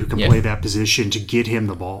somebody who can play that position to get him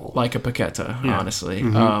the ball. Like a Paqueta, honestly.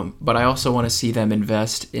 But I also want to see them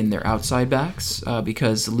invest in their outside backs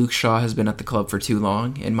because Luke Shaw has been at the club for too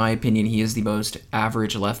long. In my opinion, he is the most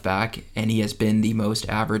average left back, and he has been the most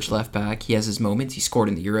average left back. He has his moments. He scored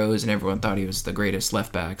in the Euros, and everyone thought he was the greatest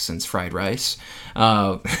left back since fried rice.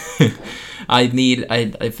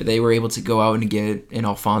 If they were able to go out and get an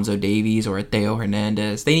Alphonso Davies or a Theo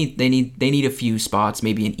Hernandez, they need a few spots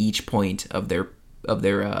maybe in each point of their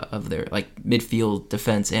midfield,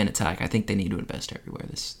 defense, and attack. I think they need to invest everywhere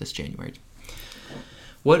this January.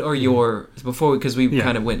 What are your because we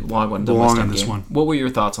kind of went long on the West Ham game. What were your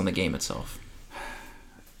thoughts on the game itself?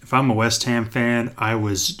 If I'm a West Ham fan, I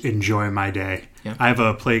was enjoying my day. Yeah. I have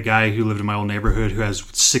a guy who lived in my old neighborhood who has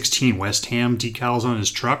 16 West Ham decals on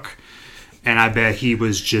his truck, and I bet he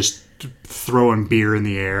was just throwing beer in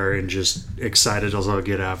the air and just excited as I'll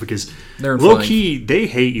get out because They're in low flying- key they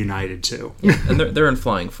hate United too. and they're in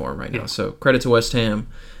flying form right now. So credit to West Ham.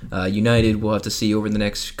 United, we'll have to see over the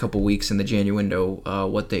next couple weeks in the January window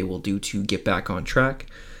what they will do to get back on track.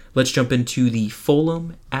 Let's jump into the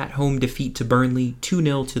Fulham at-home defeat to Burnley,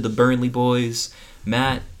 2-0 to the Burnley boys.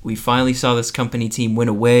 Matt, we finally saw this company team win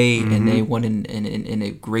away, and they won in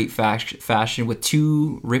a great fashion with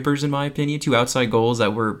two rippers, in my opinion, two outside goals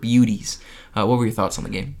that were beauties. What were your thoughts on the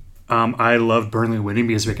game? I love Burnley winning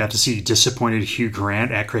because we got to see disappointed Hugh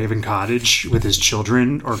Grant at Craven Cottage with his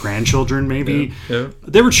children or grandchildren, maybe. Yeah.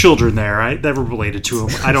 There were children there, right? That were related to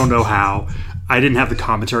him. I don't know how. I didn't have the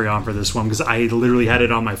commentary on for this one because I literally had it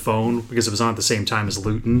on my phone because it was on at the same time as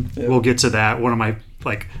Luton. Yep. We'll get to that. One of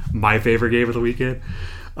my favorite game of the weekend.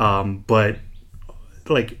 But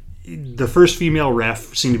the first female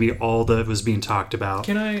ref seemed to be all that was being talked about.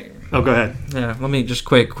 Can I? Oh, go ahead. Yeah, let me just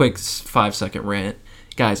quick 5-second rant.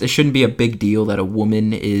 Guys, it shouldn't be a big deal that a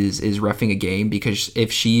woman is reffing a game because if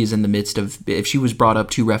she is in the midst of, if she was brought up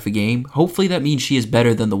to ref a game, hopefully that means she is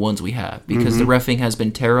better than the ones we have because the reffing has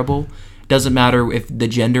been terrible. Doesn't matter if the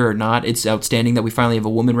gender or not. It's outstanding that we finally have a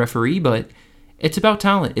woman referee, but it's about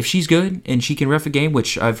talent. If she's good and she can ref a game,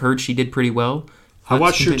 which I've heard she did pretty well. I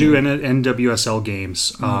watched her do NWSL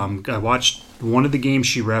games. I watched one of the games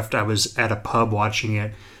she reffed. I was at a pub watching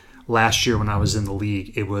it last year when I was in the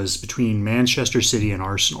league. It was between Manchester City and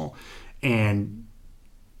Arsenal, and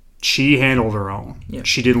she handled her own. Yeah.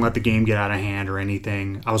 She didn't let the game get out of hand or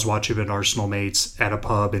anything. I was watching it at Arsenal mates at a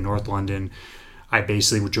pub in North London. I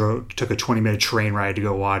basically took a 20-minute train ride to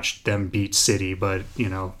go watch them beat City, but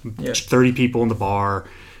 30 people in the bar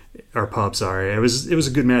or pub. Sorry, it was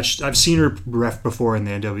a good match. I've seen her ref before in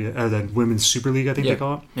the Women's Super League, I think they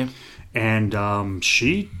call it. Yeah. And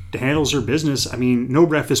she handles her business. I mean, no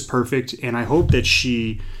ref is perfect, and I hope that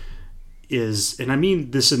she is, and I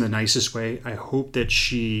mean this in the nicest way, I hope that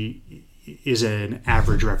she is an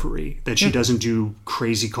average referee, that she doesn't do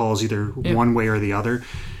crazy calls either one way or the other,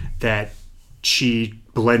 that she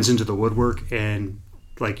blends into the woodwork, and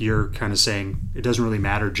like you're kind of saying, it doesn't really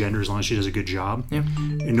matter gender as long as she does a good job. Yeah.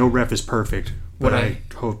 And no ref is perfect, but I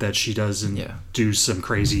hope that she doesn't do some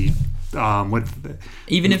crazy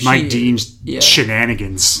even if Mike Dean's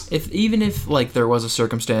shenanigans. Even if like there was a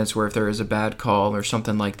circumstance where if there is a bad call or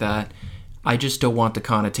something like that, I just don't want the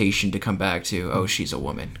connotation to come back to she's a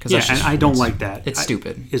woman, and I don't like that. It's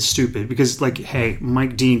stupid. It's stupid because hey,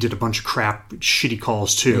 Mike Dean did a bunch of crap, shitty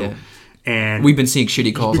calls too. Yeah. And we've been seeing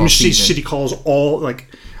shitty calls all season. Shitty calls all I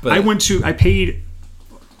paid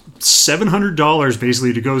 $700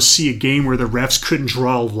 basically to go see a game where the refs couldn't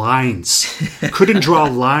draw lines.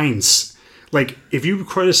 Like, if you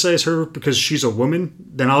criticize her because she's a woman,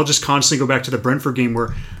 then I'll just constantly go back to the Brentford game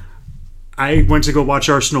where I went to go watch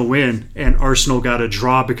Arsenal win, and Arsenal got a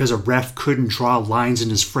draw because a ref couldn't draw lines and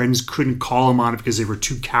his friends couldn't call him on it because they were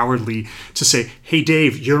too cowardly to say, hey,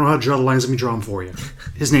 Dave, you don't know how to draw the lines, let me draw them for you.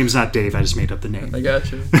 His name's not Dave, I just made up the name. I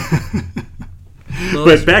got you.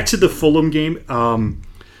 But back to the Fulham game.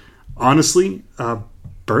 Honestly,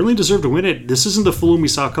 Burnley deserved to win it. This isn't the Fulham we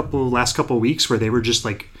saw last couple of weeks where they were just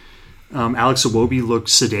like Alex Iwobi looked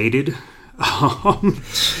sedated.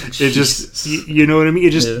 It just, you know what I mean?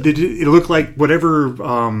 It just, it looked like whatever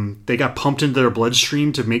they got pumped into their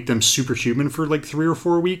bloodstream to make them superhuman for like 3 or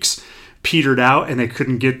 4 weeks petered out, and they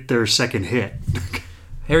couldn't get their second hit.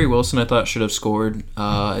 Harry Wilson, I thought, should have scored.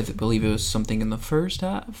 I believe it was something in the first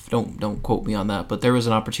half. Don't quote me on that, but there was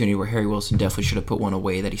an opportunity where Harry Wilson definitely should have put one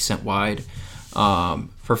away that he sent wide.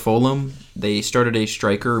 For Fulham, they started a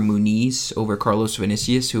striker, Muniz, over Carlos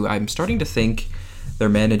Vinicius, who I'm starting to think their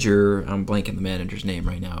manager, I'm blanking the manager's name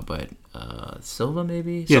right now, but Silva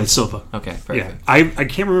maybe? Yeah, it's Silva. Okay, perfect. Yeah. I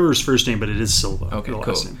can't remember his first name, but it is Silva. Okay,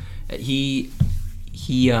 cool. He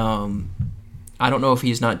I don't know if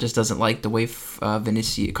he's not just doesn't like the way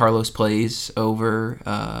Carlos plays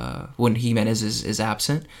over when Jimenez is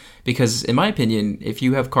absent. Because in my opinion, if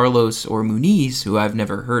you have Carlos or Muniz, who I've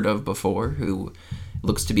never heard of before, who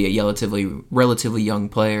looks to be a relatively young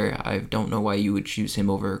player, I don't know why you would choose him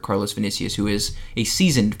over Carlos Vinicius, who is a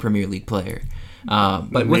seasoned Premier League player.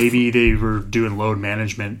 But maybe they were doing load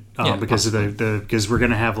management because of because we're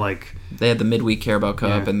gonna have they had the midweek Carabao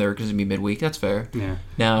Cup and they're gonna be midweek. That's fair. Yeah.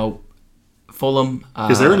 Now, Fulham,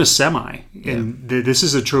 because they're in a semi, and this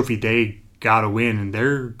is a trophy they got to win, and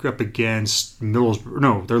they're up against Middlesbrough.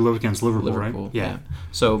 No, they're against Liverpool, right? Yeah.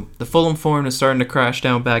 So the Fulham form is starting to crash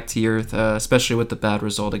down back to earth, especially with the bad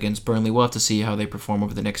result against Burnley. We'll have to see how they perform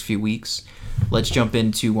over the next few weeks. Let's jump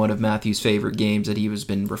into one of Matthew's favorite games that he has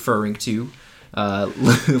been referring to.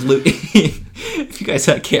 If you guys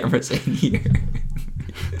had cameras in here.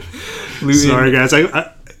 Sorry, guys.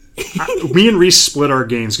 Me and Rhys split our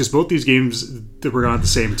games because both these games that were on at the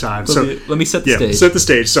same time. Let me set the stage. Set the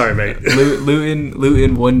stage. Sorry, mate. Luton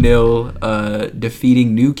 1-0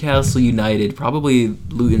 defeating Newcastle United. Probably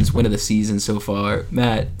Luton's win of the season so far.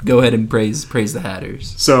 Matt, go ahead and praise the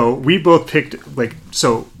Hatters. So we both picked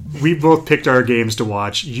our games to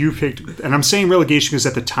watch. You picked, and I'm saying relegation because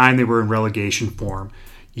at the time they were in relegation form.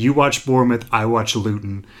 You watched Bournemouth. I watched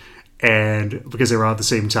Luton. And because they were out at the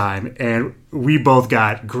same time, and we both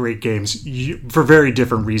got great games for very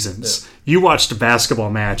different reasons. Yeah. You watched a basketball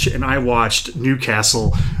match, and I watched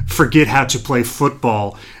Newcastle forget how to play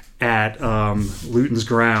football at Luton's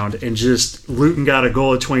ground, and just Luton got a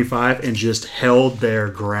goal at 25 and just held their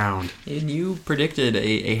ground. And you predicted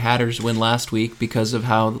a Hatters win last week because of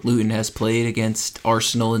how Luton has played against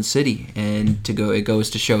Arsenal and City, and it goes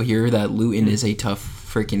to show here that Luton is a tough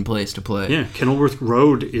freaking place to play. Yeah, Kenilworth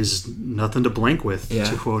Road is nothing to blink with,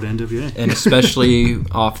 to quote NWA. And especially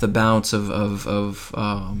off the bounce of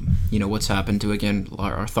what's happened to, again,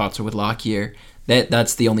 our thoughts are with Lockyer.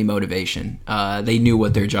 That's the only motivation. They knew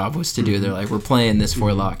what their job was to do. They're like, we're playing this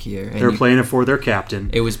for Lockyer. They're playing it for their captain.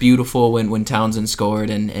 It was beautiful when Townsend scored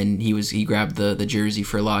and he grabbed the jersey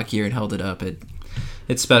for Lockyer and held it up.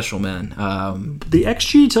 It's special, man. The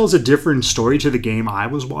XG tells a different story to the game I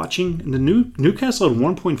was watching. The Newcastle had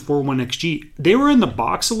 1.41 XG. They were in the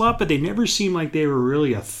box a lot, but they never seemed like they were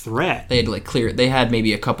really a threat. They had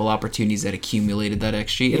maybe a couple opportunities that accumulated that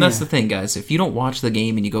XG. And that's the thing, guys. If you don't watch the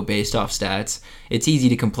game and you go based off stats, it's easy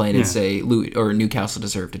to complain and say Newcastle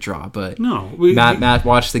deserved to draw. But Matt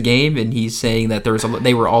watched the game and he's saying that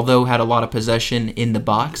although had a lot of possession in the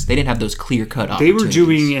box, they didn't have those clear-cut opportunities. They were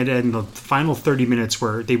doing it in the final 30 minutes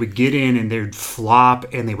where they would get in and they would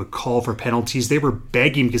flop and they would call for penalties. They were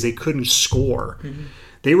begging because they couldn't score. Mm-hmm.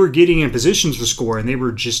 They were getting in positions to score, and they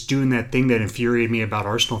were just doing that thing that infuriated me about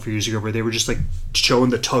Arsenal a few years ago, where they were just like showing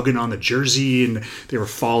the tugging on the jersey and they were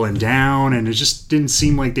falling down, and it just didn't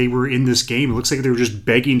seem like they were in this game. It looks like they were just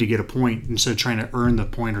begging to get a point instead of trying to earn the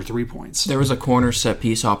point or 3 points. There was a corner set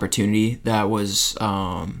piece opportunity that was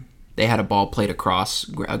they had a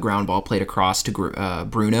ground ball played across to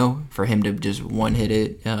Bruno for him to just one-hit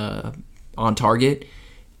it on target.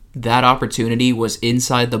 That opportunity was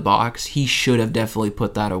inside the box. He should have definitely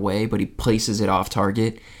put that away, but he places it off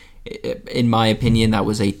target. In my opinion, that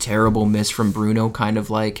was a terrible miss from Bruno, kind of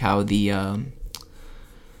like how the...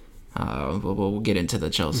 we'll get into the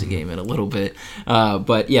Chelsea game in a little bit.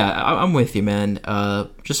 But yeah, I'm with you, man.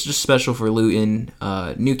 Just special for Luton.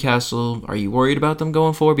 Newcastle, are you worried about them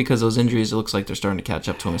going forward? Because those injuries, it looks like they're starting to catch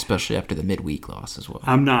up to them, especially after the midweek loss as well.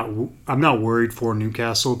 I'm not worried for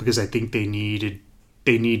Newcastle because I think they need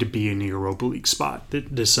to be in the Europa League spot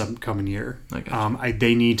this upcoming year.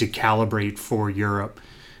 They need to calibrate for Europe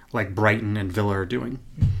like Brighton and Villa are doing.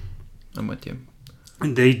 I'm with you.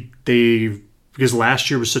 And they because last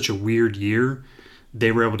year was such a weird year,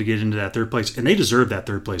 they were able to get into that third place, and they deserved that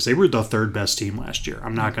third place. They were the third best team last year.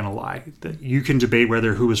 I'm not going to lie. You can debate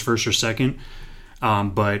who was first or second,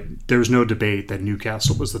 but there was no debate that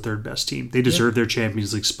Newcastle was the third best team. They deserved their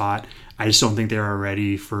Champions League spot. I just don't think they are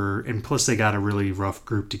ready and plus they got a really rough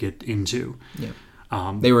group to get into.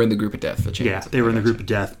 Yeah. They were in the group of death for Champions League. Yeah, they were in the group of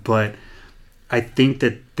death, but I think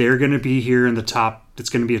that they're going to be here in the top. It's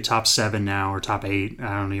going to be a top 7 now or top 8.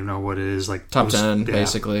 I don't even know what it is. Like top 10,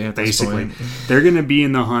 basically. At this point. They're going to be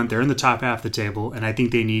in the hunt. They're in the top half of the table, and I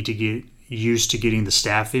think they need to get used to getting the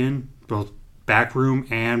staff in, both backroom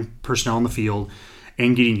and personnel in the field,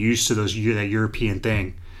 and getting used to that European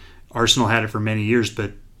thing. Arsenal had it for many years,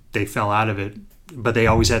 but they fell out of it. But they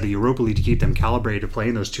always had the Europa League to keep them calibrated to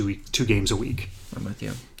playing those two games a week. I'm with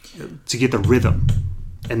you. To get the rhythm.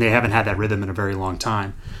 And they haven't had that rhythm in a very long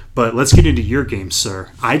time. But let's get into your game,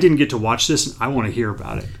 sir. I didn't get to watch this, and I want to hear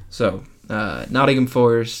about it. So, Nottingham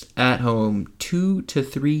Forest at home,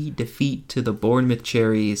 2-3 defeat to the Bournemouth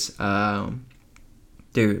Cherries.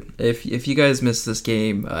 Dude, if you guys missed this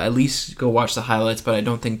game, at least go watch the highlights, but I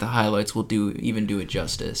don't think the highlights will do it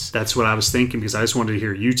justice. That's what I was thinking, because I just wanted to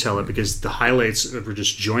hear you tell it, because the highlights were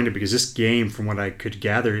just joined, because this game, from what I could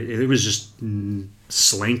gather, it was just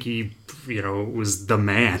Slanky, was the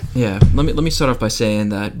man. Yeah, let me start off by saying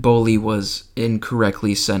that Bowley was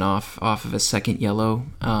incorrectly sent off of a second yellow.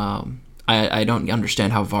 I don't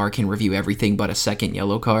understand how VAR can review everything but a second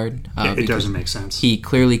yellow card. It doesn't make sense. He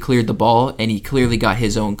clearly cleared the ball, and he clearly got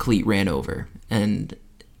his own cleat ran over. And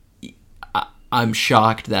I'm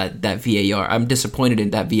shocked that VAR... I'm disappointed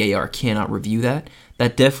in that VAR cannot review that.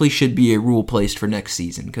 That definitely should be a rule placed for next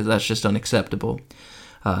season, because that's just unacceptable.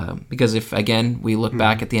 Because if, again, we look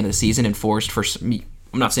back at the end of the season and Forest,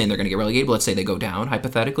 I'm not saying they're going to get relegated, but let's say they go down,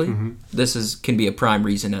 hypothetically. This can be a prime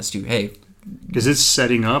reason as to, hey... Because it's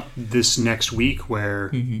setting up this next week where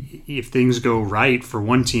if things go right for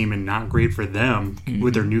one team and not great for them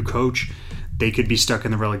with their new coach, they could be stuck in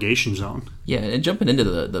the relegation zone. Yeah, and jumping into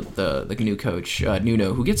the new coach,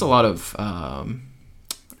 Nuno, who gets a lot of...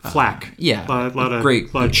 flack. Yeah. A lot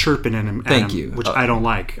of chirping in him. Thank you. Which I don't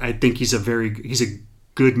like. I think he's a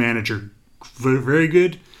good manager. Very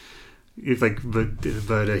good.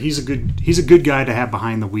 But he's a good guy to have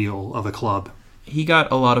behind the wheel of a club. He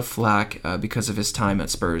got a lot of flack because of his time at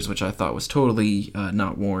Spurs, which I thought was totally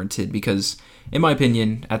not warranted because, in my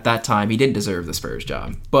opinion, at that time, he didn't deserve the Spurs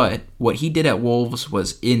job. But what he did at Wolves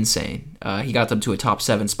was insane. He got them to a top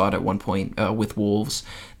 7 spot at one point with Wolves.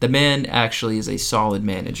 The man actually is a solid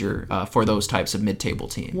manager for those types of mid-table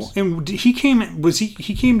teams. Well, and he came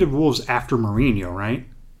to Wolves after Mourinho, right?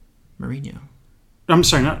 Mourinho. I'm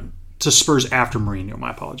sorry, not to Spurs after Mourinho. My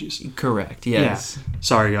apologies. Correct, yes. Yeah.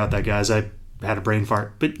 Sorry about that, guys. I had a brain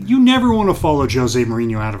fart. But you never want to follow Jose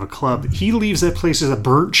Mourinho out of a club. He leaves that place as a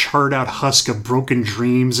burnt, charred out husk of broken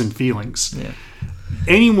dreams and feelings. Yeah.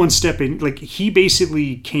 Anyone step in, he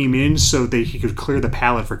basically came in so that he could clear the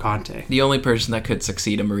palate for Conte. The only person that could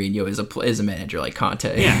succeed in Mourinho is a manager like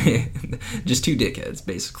Conte. Yeah. Just two dickheads,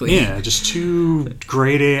 basically. Yeah, just two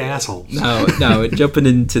grade A assholes. No, jumping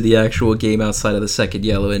into the actual game outside of the second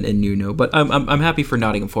yellow and Nuno. But I'm happy for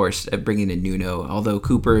Nottingham Forest at bringing in Nuno, although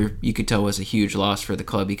Cooper, you could tell, was a huge loss for the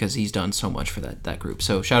club because he's done so much for that group.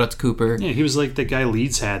 So shout out to Cooper. Yeah, he was like the guy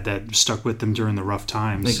Leeds had that stuck with them during the rough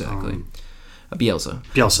times. Exactly. Bielsa,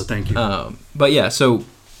 thank you. But yeah, so,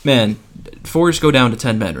 man, Forest go down to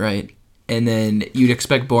 10 men, right? And then you'd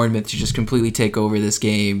expect Bournemouth to just completely take over this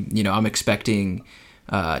game. I'm expecting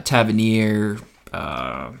Tavernier,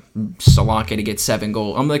 Solanke to get 7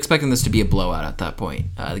 goals. I'm expecting this to be a blowout at that point.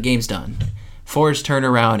 The game's done. Forest turn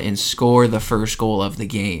around and score the first goal of the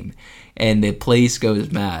game. And the place goes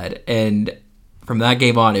mad. And from that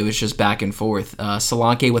game on, it was just back and forth.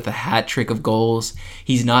 Solanke with a hat trick of goals.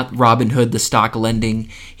 He's not Robin Hood, the stock lending.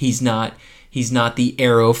 He's not the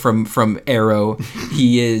Arrow from Arrow.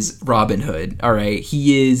 He is Robin Hood. All right.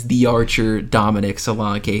 He is the Archer, Dominic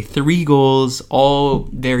Solanke. 3 goals, all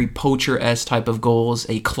very poacher-esque type of goals.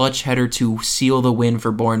 A clutch header to seal the win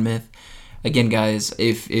for Bournemouth. Again, guys,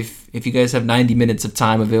 if you guys have 90 minutes of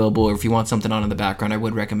time available, or if you want something on in the background, I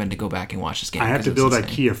would recommend to go back and watch this game. I have to build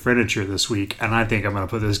IKEA furniture this week, and I think I'm going to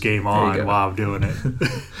put this game on while I'm doing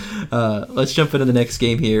it. Let's jump into the next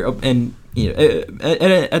game here, and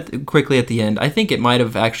quickly at the end, I think it might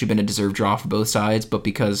have actually been a deserved draw for both sides, but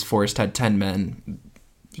because Forest had 10 men,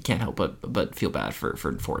 you can't help but feel bad for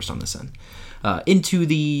Forest on this end. Into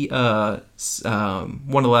the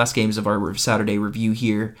one of the last games of our Saturday review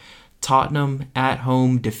here. Tottenham at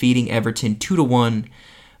home defeating Everton 2-1.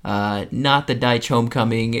 Not the Dyche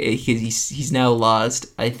homecoming. He's now lost,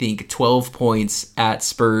 I think, 12 points at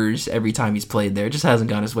Spurs every time he's played there. It just hasn't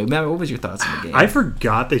gone his way. Matt, what was your thoughts on the game? I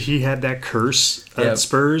forgot that he had that curse at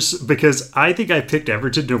Spurs because I think I picked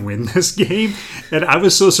Everton to win this game. And I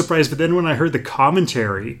was so surprised. But then when I heard the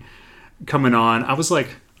commentary coming on, I was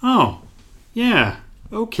like, oh, yeah,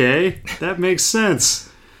 okay, that makes sense.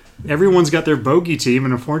 Everyone's got their bogey team,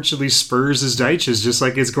 and unfortunately Spurs is Dyche's, just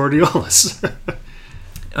like it's Guardiola's.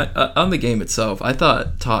 On the game itself, I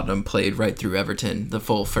thought Tottenham played right through Everton the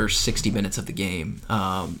full first 60 minutes of the game.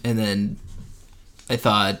 And then I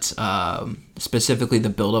thought specifically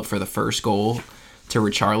the build-up for the first goal to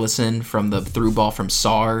Richarlison from the through ball from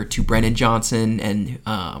Sarr to Brennan Johnson. And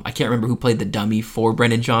I can't remember who played the dummy for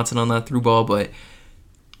Brennan Johnson on that through ball, but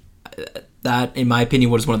that, in my opinion,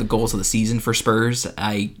 was one of the goals of the season for Spurs.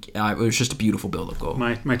 It was just a beautiful build-up goal.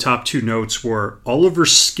 My top 2 notes were Oliver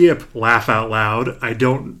Skip, laugh out loud. I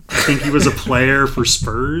think he was a player for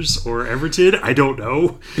Spurs or Everton. I don't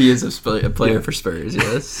know. He is a player for Spurs,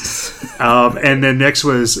 yes. And then next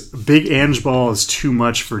was Big Ange ball is too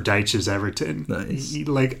much for Dyche's Everton. Nice.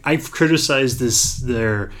 I've criticized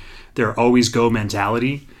their always go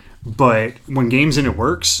mentality, but when games in it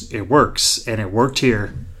works, and it worked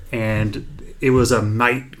here. And it was a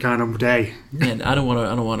night kind of day. And I don't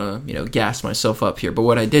want to gas myself up here, but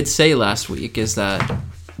what I did say last week is that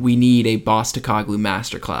we need a Postecoglou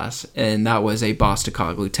masterclass, and that was a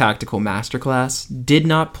Postecoglou tactical masterclass. Did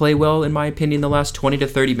not play well, in my opinion, the last 20 to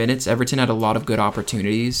 30 minutes. Everton had a lot of good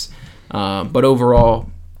opportunities, but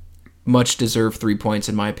overall, much deserved 3 points,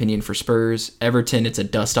 in my opinion, for Spurs. Everton, it's a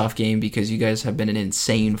dust-off game because you guys have been in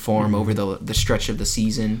insane form over the stretch of the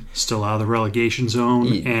season. Still out of the relegation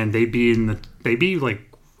zone, and they'd be like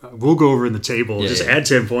we'll go over in the table. Yeah, just yeah. add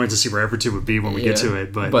 10 points and see where Everton would be when we get to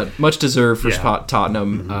it. But much deserved for Yeah.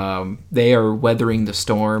 Tottenham. They are weathering the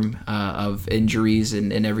storm of injuries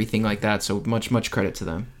and everything like that. So much credit to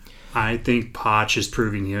them. I think Poch is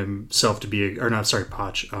proving himself to be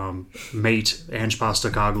mate Ange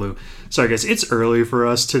Postecoglou. Sorry guys, it's early for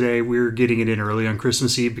us today. We're getting it in early on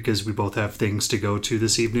Christmas Eve because we both have things to go to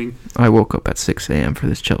this evening. I woke up at 6 a.m. for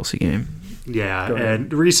this Chelsea game. Yeah, and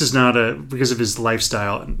Rhys is because of his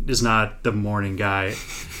lifestyle, is not the morning guy.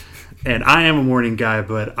 And I am a morning guy,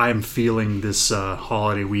 but I'm feeling this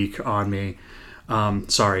holiday week on me.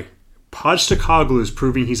 Sorry. Postecoglou is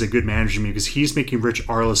proving he's a good manager to me because he's making Rich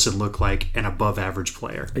Arlison look like an above-average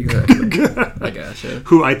player. Exactly. I gotcha.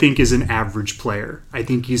 Who I think is an average player. I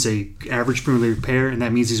think he's a average Premier League player, and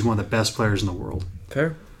that means he's one of the best players in the world.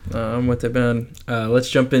 Fair. I'm with it, man. Let's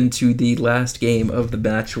jump into the last game of the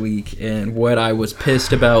match week. And what I was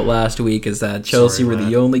pissed about last week is that Chelsea were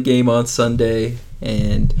the only game on Sunday,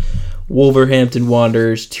 and Wolverhampton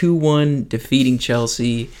Wanderers 2-1 defeating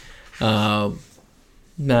Chelsea.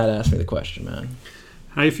 Matt asked me the question, man.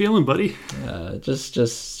 How you feeling, buddy? Just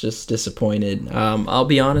disappointed. I'll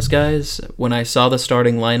be honest, guys. When I saw the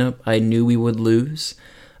starting lineup, I knew we would lose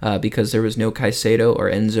because there was no Caicedo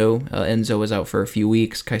or Enzo. Enzo was out for a few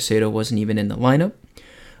weeks. Caicedo wasn't even in the lineup.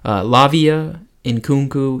 Lavia,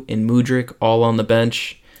 Nkunku, and Mudryk all on the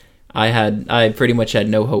bench. I pretty much had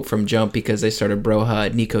no hope from jump because they started Broha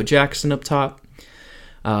and Nico Jackson up top.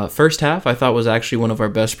 First half, I thought was actually one of our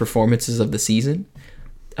best performances of the season.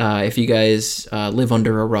 If you guys live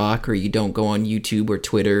under a rock or you don't go on YouTube or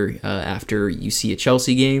Twitter after you see a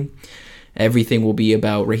Chelsea game, everything will be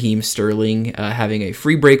about Raheem Sterling having a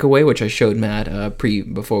free breakaway, which I showed Matt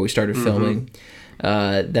before we started filming,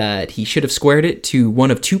 that he should have squared it to one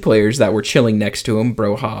of two players that were chilling next to him,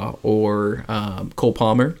 Broha or Cole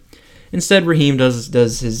Palmer. Instead, Raheem does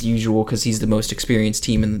his usual because he's the most experienced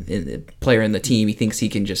player in the team. He thinks he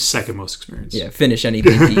can just second most experienced. Yeah, finish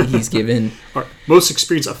anything he's given. Or most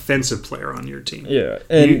experienced offensive player on your team. Yeah,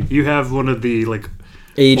 and you have one of the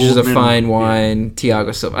ages of fine wine,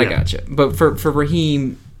 Thiago Silva. I gotcha. But for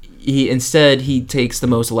Raheem, he takes the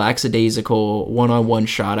most lackadaisical one-on-one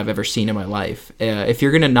shot I've ever seen in my life. If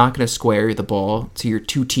you're not gonna square the ball to your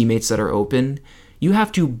two teammates that are open, you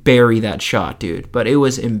have to bury that shot, dude. But it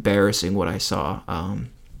was embarrassing what I saw.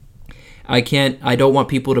 I don't want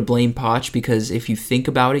people to blame Poch because if you think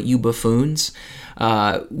about it, you buffoons,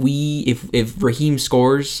 if Raheem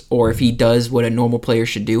scores or if he does what a normal player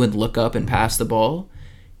should do and look up and pass the ball,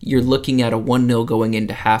 you're looking at a 1-0 going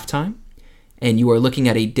into halftime, and you are looking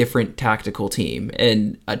at a different tactical team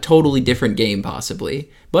and a totally different game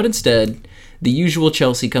possibly. But instead, the usual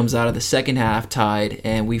Chelsea comes out of the second half tied,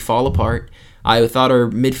 and we fall apart. I thought our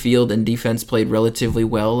midfield and defense played relatively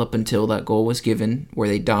well up until that goal was given, where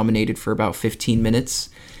they dominated for about 15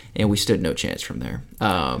 minutes, and we stood no chance from there.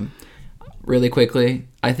 Really quickly,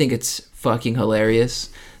 I think it's fucking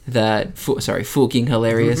hilarious fucking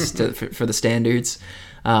hilarious for the standards.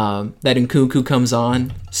 That Nkunku comes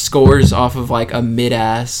on, scores off of a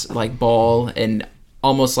mid-ass ball, and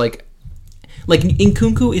almost like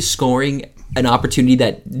Nkunku is scoring an opportunity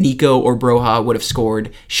that Nico or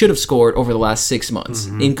Broha should have scored over the last 6 months.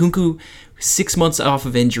 Nkunku, 6 months off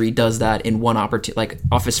of injury, does that in one opportunity,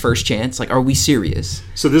 off his first chance. Are we serious?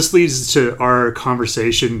 So this leads to our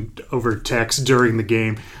conversation over text during the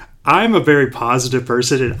game. I'm a very positive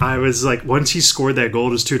person, and I was once he scored that goal,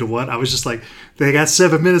 it was 2-1. I was just they got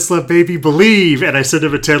 7 minutes left, baby, believe. And I sent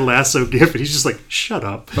him a Ted Lasso gift, and he's just shut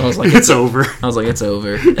up. I was it's over. I was it's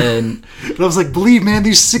over. And I was believe, man,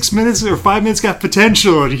 these 6 minutes or 5 minutes got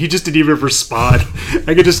potential, and he just didn't even respond.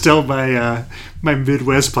 I could just tell my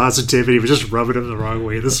Midwest positivity was just rubbing him the wrong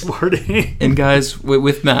way this morning. And guys,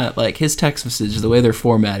 with Matt, his text messages, the way they're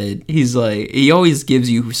formatted, he's he always gives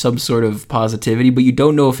you some sort of positivity, but you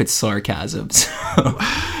don't know if it's sarcasm.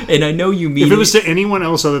 And I know you mean if it was to anyone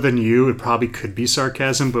else other than you, it probably could be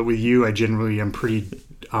sarcasm, but with you, I generally am pretty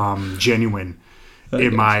genuine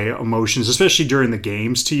in my emotions, especially during the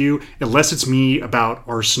games to you, unless it's me about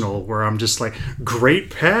Arsenal, where I'm just great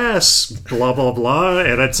pass, blah, blah, blah,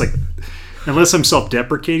 and it's unless I'm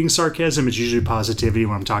self-deprecating sarcasm, it's usually positivity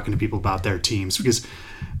when I'm talking to people about their teams. Because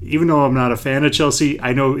even though I'm not a fan of Chelsea,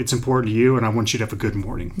 I know it's important to you, and I want you to have a good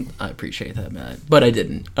morning. I appreciate that, Matt. But I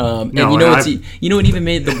didn't. And you know what even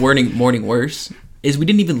made the morning worse? Is we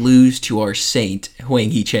didn't even lose to our saint,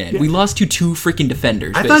 Hwang Hee-chan. Yeah. We lost to two freaking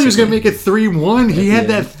defenders. I thought he was going to make it 3-1. He had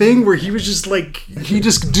that thing where he was just he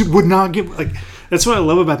just would not give... That's what I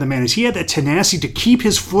love about the man is he had that tenacity to keep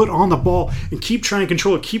his foot on the ball and keep trying to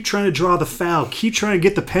control it, keep trying to draw the foul, keep trying to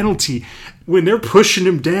get the penalty when they're pushing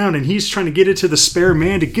him down and he's trying to get it to the spare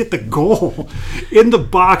man to get the goal in the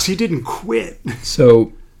box. He didn't quit.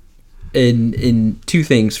 So in two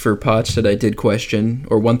things for Poch that I did question,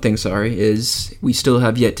 or one thing, sorry, is we still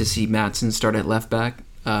have yet to see Maatsen start at left back.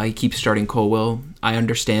 He keeps starting Colwell. I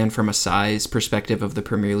understand from a size perspective of the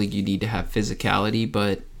Premier League you need to have physicality,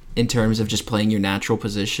 but in terms of just playing your natural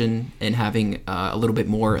position and having a little bit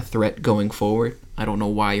more a threat going forward, I don't know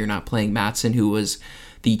why you're not playing Maatsen, who was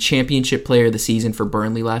the championship player of the season for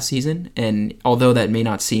Burnley last season. And although that may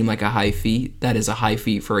not seem like a high feat, that is a high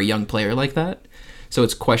feat for a young player like that. So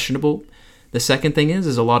it's questionable. The second thing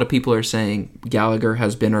is a lot of people are saying Gallagher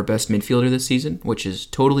has been our best midfielder this season, which is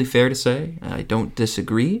totally fair to say. I don't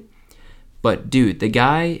disagree. But, dude, the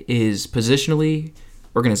guy is positionally,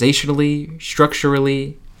 organizationally,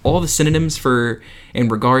 structurally, all the synonyms for in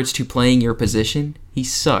regards to playing your position, he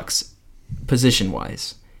sucks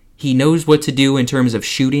position-wise. He knows what to do in terms of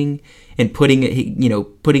shooting and putting in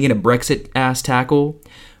a Brexit-ass tackle.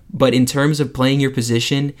 But in terms of playing your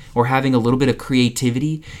position or having a little bit of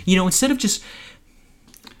creativity, instead of just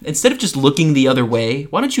looking the other way,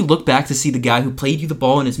 why don't you look back to see the guy who played you the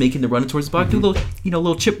ball and is making the run towards the box? Do a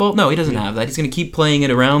little chip ball. No, he doesn't have that. He's going to keep playing it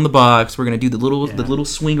around the box. We're going to do the little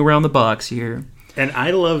swing around the box here. And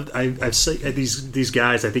I've seen these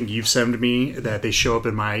guys. I think you've sent to me that they show up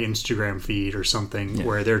in my Instagram feed or something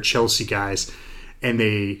where they're Chelsea guys, and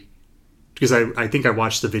because I think I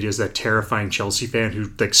watched the videos of that terrifying Chelsea fan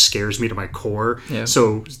who scares me to my core. Yeah.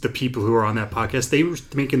 So the people who are on that podcast, they were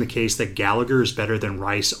making the case that Gallagher is better than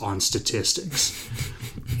Rhys on statistics,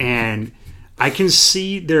 and I can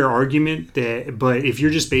see their argument but if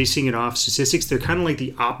you're just basing it off statistics, they're kind of like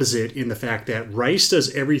the opposite in the fact that Rhys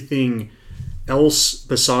does everything else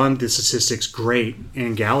beyond the statistics great,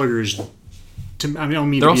 and Gallagher's.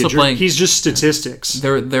 They're also playing. He's just statistics.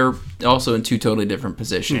 They're also in two totally different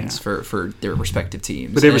positions for their respective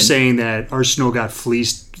teams. But they were saying that Arsenal got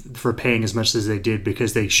fleeced for paying as much as they did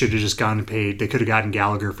because they should have just gone and paid. They could have gotten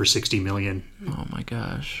Gallagher for $60 million. Oh my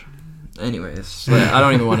gosh. Anyways, I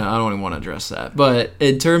don't even want to address that. But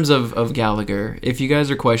in terms of Gallagher, if you guys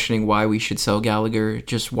are questioning why we should sell Gallagher,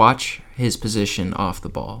 just watch his position off the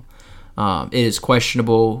ball. It is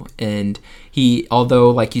questionable, and he, although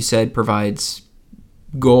like you said, provides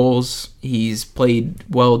goals, he's played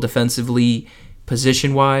well defensively,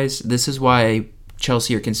 position-wise. This is why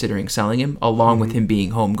Chelsea are considering selling him, along with him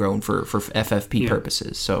being homegrown for FFP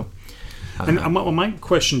purposes. So, my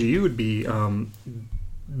question to you would be,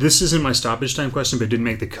 this isn't my stoppage time question, but it didn't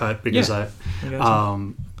make the cut because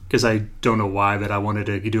because I don't know why, but I wanted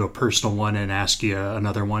to do a personal one and ask you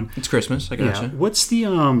another one. It's Christmas. I gotcha. What's the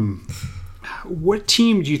what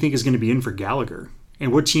team do you think is going to be in for Gallagher?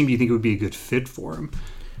 And what team do you think would be a good fit for him?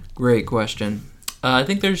 Great question. I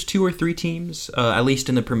think there's 2 or 3 teams, at least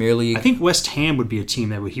in the Premier League. I think West Ham would be a team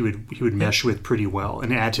that he would mesh with pretty well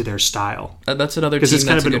and add to their style. That's another team because it's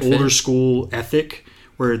kind of an older fit. School ethic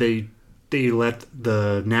where they let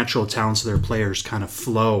the natural talents of their players kind of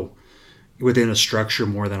flow within a structure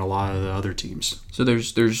more than a lot of the other teams. So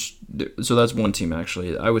so that's one team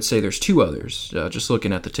actually. I would say there's 2 others. Just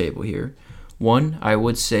looking at the table here. One, I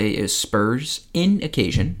would say, is Spurs in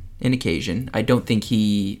occasion. I don't think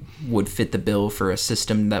he would fit the bill for a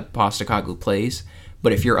system that Postecoglou plays.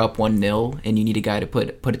 But if you're up 1-0 and you need a guy to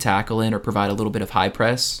put a tackle in or provide a little bit of high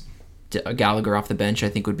press, Gallagher off the bench I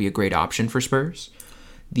think would be a great option for Spurs.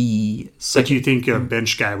 The second, you think a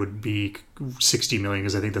bench guy would be $60 million?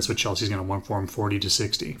 Because I think that's what Chelsea's going to want for him, 40 to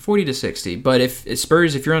 60. 40 to 60. But if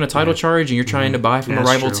Spurs, if you're on a title charge and you're trying to buy from a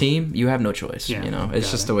rival team, you have no choice. Yeah,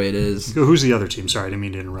 it's just the way it is. Who's the other team? Sorry, I didn't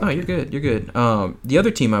mean to interrupt. Oh, you're good. You're good. The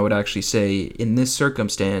other team I would actually say in this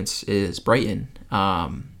circumstance is Brighton.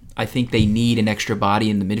 I think they need an extra body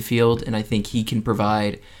in the midfield, and I think he can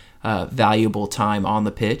provide valuable time on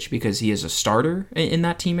the pitch because he is a starter in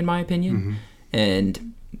that team, in my opinion.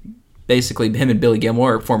 And basically, him and Billy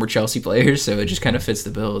Gilmore are former Chelsea players, so it just kind of fits the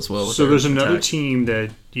bill as well. So there's another team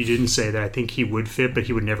that you didn't say that I think he would fit, but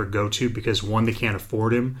he would never go to because, one, they can't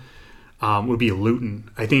afford him, would be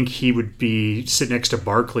Luton. I think he would be sit next to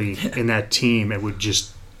Barkley in that team. It would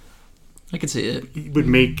just... I could see it. It would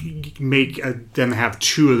make them have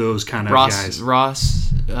 2 of those kind of guys. Ross,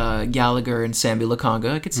 Gallagher, and Sambi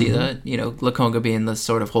Lokonga. I could see that. Lokonga being the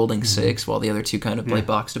sort of holding 6, while the other 2 kind of play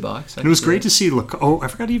box to box. And it was great to see. I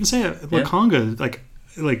forgot to even say it. Lokonga,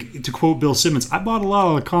 like to quote Bill Simmons, I bought a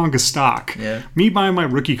lot of Lokonga stock. Yeah. Me buying my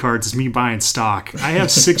rookie cards is me buying stock. I have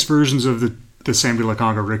 6 versions of the Sambi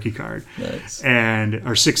Lokonga rookie card, nice.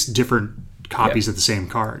 or 6 different copies of the same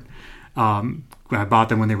card. I bought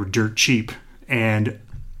them when they were dirt cheap, and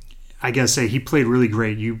I gotta say he played really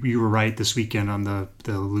great. You were right this weekend on the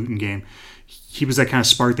Luton game. He was that kind of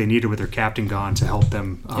spark they needed with their captain gone to help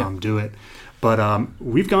them do it. But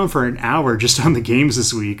we've gone for an hour just on the games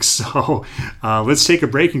this week, so let's take a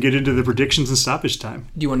break and get into the predictions and stoppage time.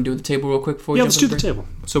 Do you want to do the table real quick before we let's jump do into the break?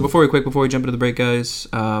 table. So before we jump into the break, guys,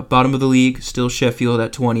 bottom of the league, still Sheffield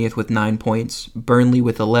at 20th with 9 points. Burnley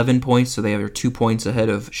with 11 points, so they are 2 points ahead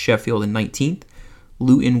of Sheffield in 19th.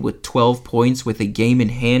 Luton with 12 points with a game in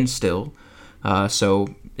hand still.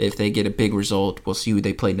 So if they get a big result, we'll see who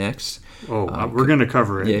they play next. We're going to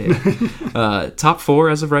cover it. Yeah. Top 4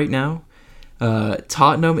 as of right now.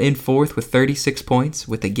 Tottenham in 4th with 36 points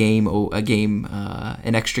with an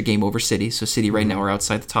extra game over City. So City right now are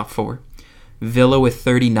outside the top 4. Villa with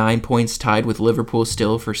 39 points tied with Liverpool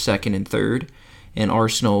still for 2nd and 3rd. And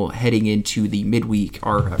Arsenal heading into the midweek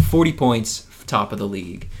are at 40 points, top of the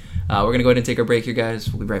league. We're going to go ahead and take our break here,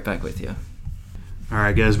 guys. We'll be right back with you. All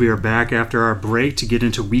right, guys, we are back after our break to get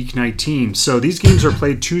into Week 19. So these games are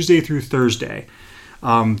played Tuesday through Thursday.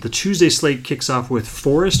 The Tuesday slate kicks off with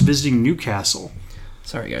Forest visiting Newcastle.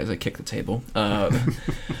 Sorry, guys, I kicked the table.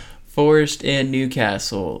 Forest and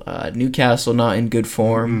Newcastle. Newcastle not in good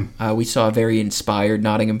form. We saw a very inspired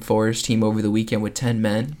Nottingham Forest team over the weekend with 10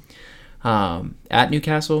 men. At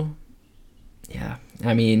Newcastle, yeah.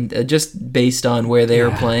 I mean, just based on where they are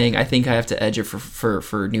playing, I think I have to edge it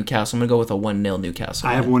for Newcastle. I'm going to go with a 1-0 Newcastle.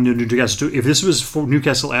 I have 1-0 Newcastle too. If this was for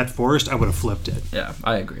Newcastle at Forest, I would have flipped it. Yeah,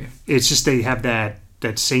 I agree. It's just they have that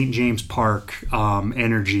St. James Park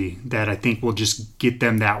energy that I think will just get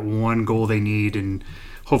them that one goal they need, and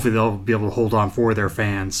hopefully they'll be able to hold on for their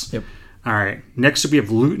fans. Yep. All right. Next up, we have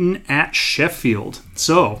Luton at Sheffield.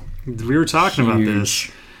 So we were talking about this.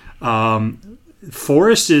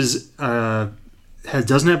 Forest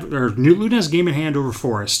Luton has a game in hand over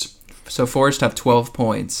Forest. So Forest have 12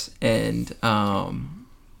 points and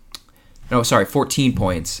 14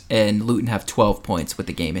 points, and Luton have 12 points with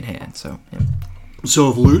the game in hand. So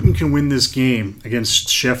if Luton can win this game against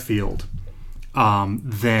Sheffield,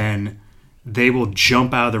 then they will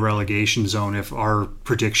jump out of the relegation zone if our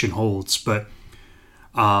prediction holds. But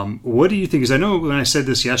what do you think? Because I know when I said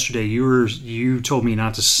this yesterday, you told me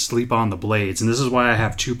not to sleep on the Blades, and this is why I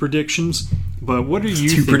have 2 predictions. But what are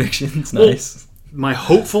you? 2 predictions, nice. Well, my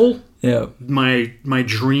hopeful, yeah. My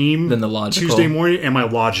dream, then the logical Tuesday morning, and my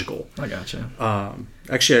logical. I gotcha.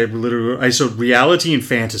 Actually, I said reality and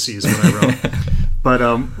fantasy is what I wrote.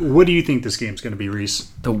 But what do you think this game's going to be,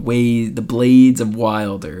 Rhys? The Blades of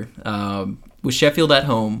Wilder. With Sheffield at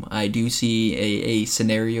home, I do see a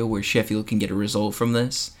scenario where Sheffield can get a result from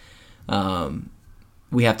this.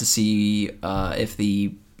 We have to see if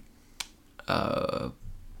the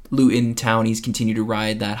Luton Townies continue to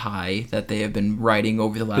ride that high that they have been riding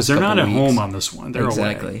over the last couple of weeks. Because they're not at home on this one. They're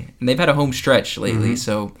exactly. away. And they've had a home stretch lately.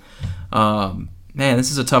 So, man,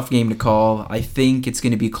 this is a tough game to call. I think it's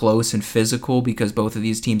going to be close and physical because both of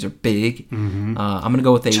these teams are big. I'm going to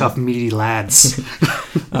go with a... Tough, meaty lads.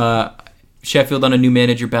 Sheffield on a new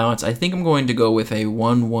manager bounce. I think I'm going to go with a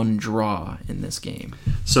 1-1 draw in this game.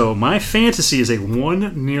 So my fantasy is a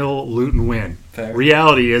 1-0 Luton win. Fair.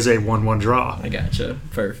 Reality is a 1-1 draw. I gotcha.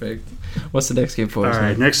 Perfect. What's the next game for us? All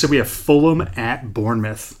right, next up we have Fulham at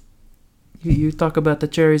Bournemouth. You talk about the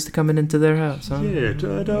cherries coming into their house, huh? Yeah,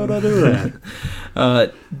 don't do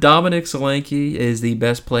that. Dominic Solanke is the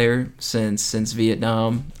best player since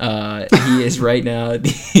Vietnam. He is right now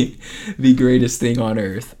the greatest thing on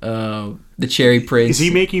earth. The Cherry Prince. Is he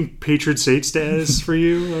making patron saint status for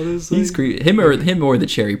you? Honestly? He's him or the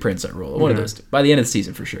Cherry Prince on roll. One of those two. By the end of the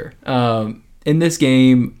season for sure. In this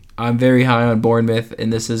game, I'm very high on Bournemouth,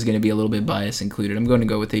 and this is going to be a little bit bias included. I'm going to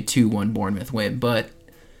go with a 2-1 Bournemouth win, but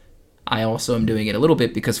I also am doing it a little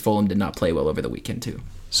bit because Fulham did not play well over the weekend too.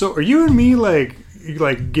 So are you and me like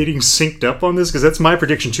getting synced up on this? Because that's my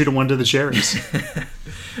prediction, 2-1 to the Cherries.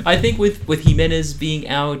 I think with Jimenez being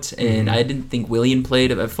out, and I didn't think Willian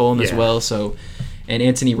played at Fulham as well. So, and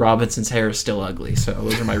Anthony Robinson's hair is still ugly. So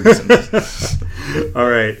those are my reasons. All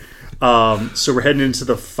right. So we're heading into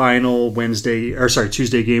the final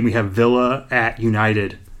Tuesday game. We have Villa at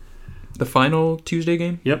United. The final Tuesday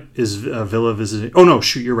game? Yep, is Villa visiting. Oh, no,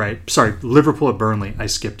 shoot, you're right. Sorry, Liverpool at Burnley. I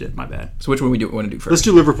skipped it. My bad. So which one we want to do first? Let's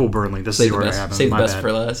do Liverpool-Burnley. This is where I have it. Save the best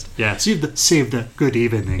for last. Yeah, save the good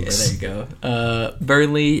evenings. Yeah, there you go.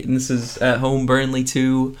 Burnley, and this is at home, Burnley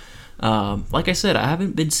 2. Like I said, I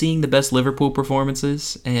haven't been seeing the best Liverpool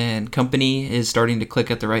performances, and company is starting to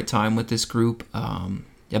click at the right time with this group. A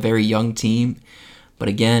very young team. But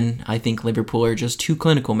again, I think Liverpool are just too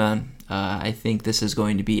clinical, man. I think this is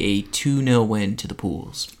going to be a 2-0 win to the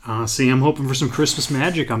Pools. See, I'm hoping for some Christmas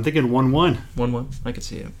magic. I'm thinking 1-1. 1-1. I could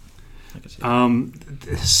see it.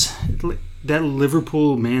 That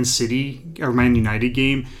Liverpool Man City or Man United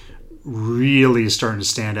game really is starting to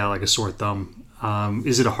stand out like a sore thumb.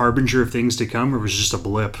 Is it a harbinger of things to come, or was it just a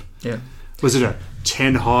blip? Yeah. Was it a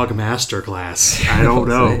Ten Hag masterclass? I don't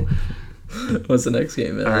know. What's the next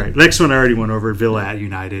game, man? All right, next one I already went over, Villa at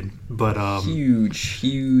United, but huge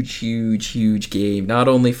game. Not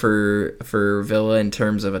only for Villa in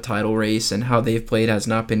terms of a title race and how they've played has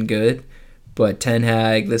not been good, but Ten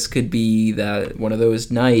Hag, this could be that one of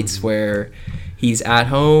those nights where he's at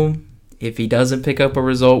home. If he doesn't pick up a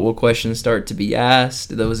result, will questions start to be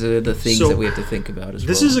asked? Those are the things that we have to think about as well.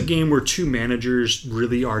 This is a game where two managers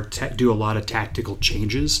really do a lot of tactical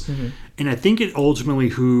changes, and I think it ultimately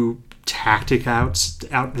who out-tactics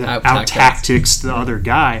the other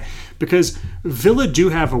guy, because Villa do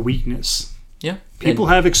have a weakness. Yeah. People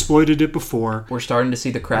have exploited it before. We're starting to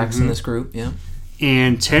see the cracks in this group, yeah.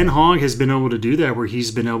 And Ten Hag has been able to do that, where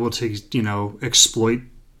he's been able to, exploit.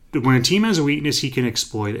 When a team has a weakness, he can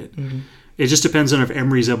exploit it. It just depends on if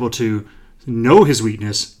Emery's able to know his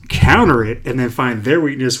weakness, counter it, and then find their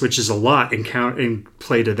weakness, which is a lot, and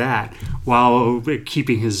play to that while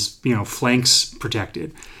keeping his flanks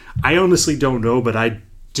protected. I honestly don't know, but I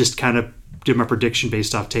just kind of did my prediction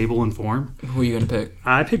based off table and form. Who are you going to pick?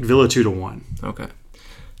 I picked Villa 2-1. Okay.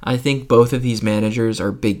 I think both of these managers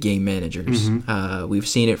are big game managers. We've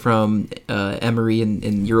seen it from Emery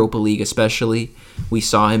in Europa League especially. We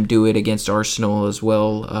saw him do it against Arsenal as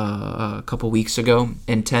well a couple weeks ago.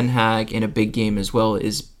 And Ten Hag in a big game as well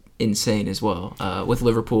is insane as well. With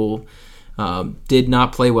Liverpool, did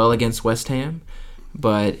not play well against West Ham.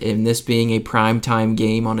 But in this being a primetime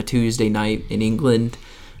game on a Tuesday night in England,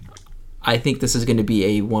 I think this is going to be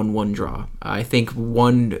a 1-1 draw. I think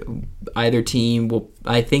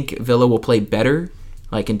I think Villa will play better,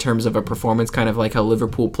 like in terms of a performance, kind of like how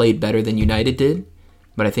Liverpool played better than United did.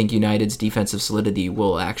 But I think United's defensive solidity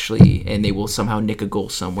will and they will somehow nick a goal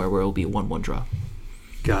somewhere where it will be a 1-1 draw.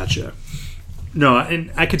 Gotcha. No, and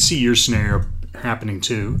I could see your scenario happening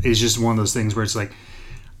too. It's just one of those things where it's like,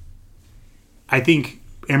 I think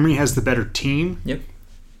Emery has the better team. Yep.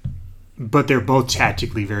 But they're both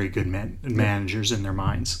tactically very good managers in their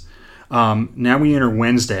minds. Now we enter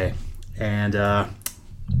Wednesday, and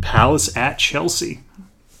Palace at Chelsea.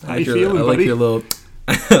 How you feeling, buddy? I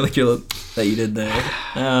like your little that you did there.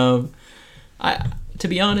 To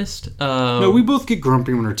be honest, no, we both get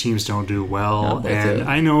grumpy when our teams don't do well, and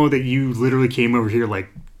I know that you literally came over here like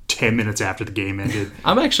 10 minutes after the game ended.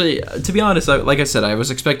 I'm actually, to be honest, like I said, I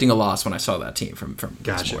was expecting a loss when I saw that team from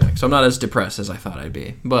this morning, so I'm not as depressed as I thought I'd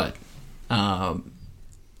be. But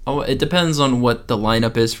it depends on what the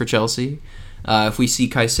lineup is for Chelsea. If we see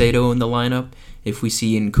Caicedo in the lineup, if we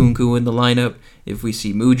see Nkunku in the lineup, if we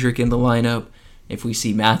see Mudryk in the lineup, if we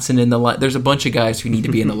see Maatsen in the lineup, there's a bunch of guys who need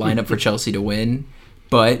to be in the lineup for Chelsea to win.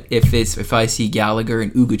 But if I see Gallagher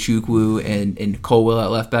and Ugochukwu and Colwell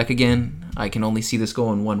at left back again, I can only see this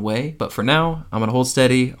going one way. But for now, I'm going to hold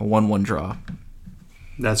steady, a 1-1 draw.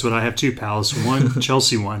 That's what I have too. Palace 1,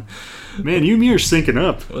 Chelsea 1. Man, you and me are syncing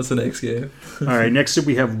up. What's the next game? All right, next up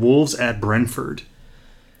we have Wolves at Brentford.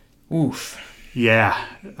 Oof. Yeah.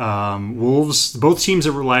 Wolves, both teams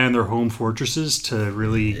that rely on their home fortresses to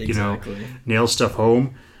really, nail stuff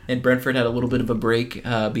home. And Brentford had a little bit of a break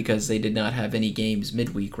because they did not have any games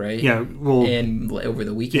midweek, right? Yeah, well, and over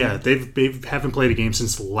the weekend. Yeah, they haven't played a game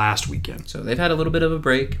since last weekend. So they've had a little bit of a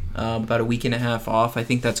break, about a week and a half off. I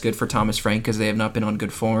think that's good for Thomas Frank because they have not been on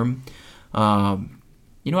good form. I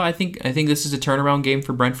think this is a turnaround game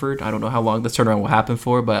for Brentford. I don't know how long this turnaround will happen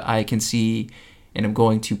for, but I can see, and I'm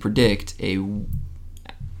going to predict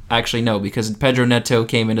Actually, no, because Pedro Neto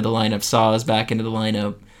came into the lineup, Saw is back into the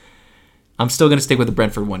lineup. I'm still going to stick with the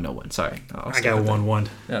Brentford 1-1. Sorry. I got 1-1.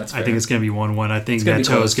 Yeah, I think it's going to be 1-1. I think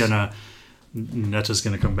Neto's going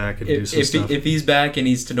to come back and do some stuff. If he's back and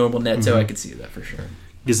he's to normal Neto, I could see that for sure.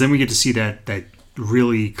 Because then we get to see that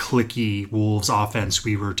really clicky Wolves offense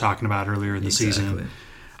we were talking about earlier in the season.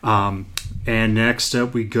 And next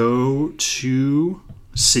up we go to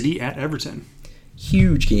City at Everton.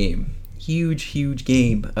 Huge game. Huge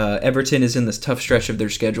game. Everton is in this tough stretch of their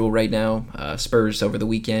schedule right now. Spurs over the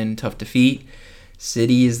weekend, tough defeat.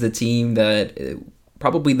 City is the team that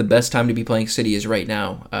probably the best time to be playing City is right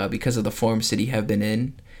now because of the form City have been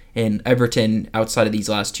in. And Everton, outside of these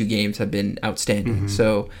last two games, have been outstanding.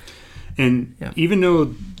 So, even though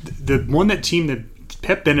the team that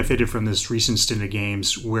Pep benefited from this recent stint of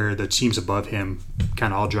games where the teams above him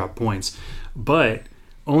kind of all dropped points, but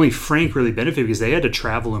only Frank really benefited because they had to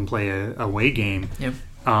travel and play a away game. Yep.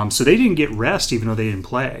 So they didn't get rest even though they didn't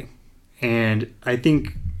play. And I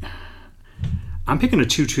think I'm picking a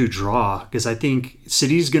 2-2 draw because I think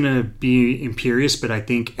City's going to be imperious, but I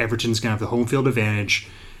think Everton's going to have the home field advantage.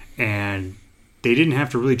 And they didn't have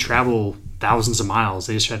to really travel thousands of miles.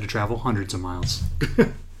 They just had to travel hundreds of miles.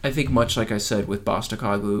 I think much like I said with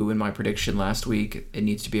Bostakoglu in my prediction last week, it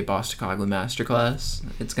needs to be a Bostakoglu masterclass.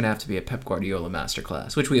 It's going to have to be a Pep Guardiola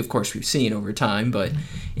masterclass, which we've seen over time. But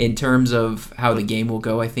in terms of how the game will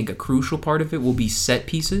go, I think a crucial part of it will be set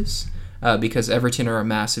pieces. Because Everton are a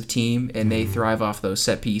massive team and they thrive off those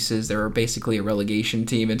set pieces. They're basically a relegation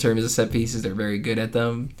team in terms of set pieces. They're very good at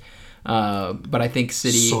them. But I think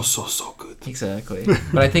City... So good. Exactly.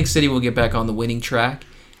 But I think City will get back on the winning track.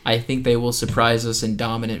 I think they will surprise us in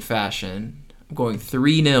dominant fashion. I'm going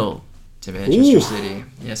 3-0 to Manchester City.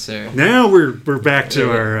 Yes, sir. Now we're back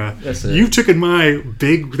to our... you've taken my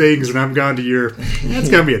big things and I've gone to your... That's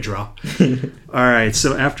going to be a draw. All right,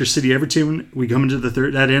 so after City Everton, we come into the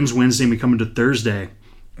third. That ends Wednesday, and we come into Thursday.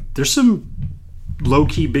 There's some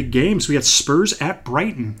low-key big games. We got Spurs at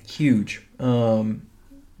Brighton. Huge.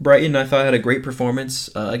 Brighton, I thought, had a great performance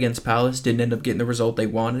against Palace. Didn't end up getting the result they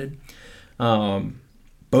wanted.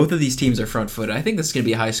 Both of these teams are front-footed. I think this is going to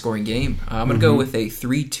be a high-scoring game. I'm going to go with a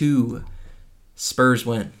 3-2 Spurs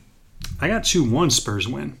win. I got 2-1 Spurs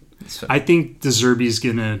win. I think De Zerbi's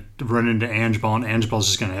going to run into Angeball, and Angeball's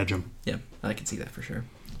just going to edge him. Yeah, I can see that for sure.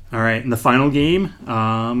 All right, and the final game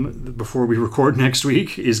before we record next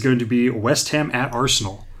week is going to be West Ham at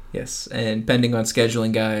Arsenal. Yes, and pending on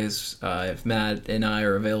scheduling, guys, if Matt and I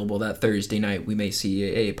are available that Thursday night, we may see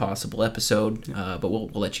a possible episode, but we'll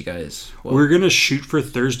let you guys... We're going to shoot for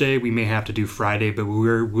Thursday. We may have to do Friday, but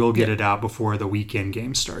we'll get it out before the weekend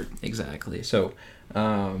games start. Exactly. So...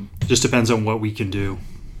 just depends on what we can do.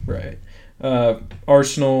 Right.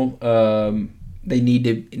 Arsenal, they need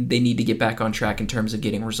to get back on track in terms of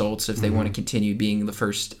getting results if they want to continue being the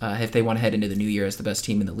first, if they want to head into the new year as the best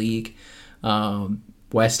team in the league.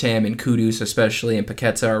 West Ham and Kudus especially and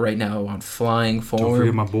Paqueta are right now on flying form. Don't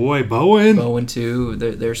forget my boy, Bowen. Bowen too.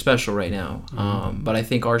 They're special right now. But I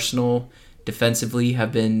think Arsenal defensively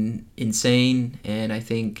have been insane, and I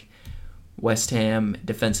think West Ham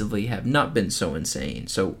defensively have not been so insane.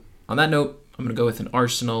 So on that note, I'm going to go with an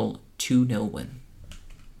Arsenal 2-0 win.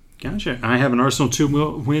 Gotcha. I have an Arsenal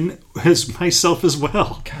 2-0 win as myself as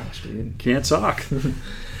well. Gosh, dude. Can't talk.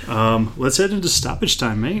 Let's head into stoppage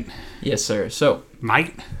time, mate. Yes, sir. So,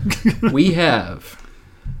 mate, we have,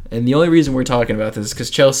 and the only reason we're talking about this is because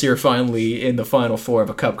Chelsea are finally in the final four of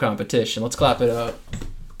a cup competition. Let's clap it up.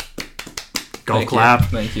 Golf clap.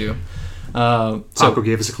 Thank you. Paco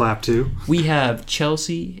gave us a clap too. We have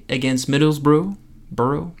Chelsea against Middlesbrough.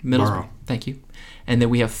 Middlesbrough. Thank you. And then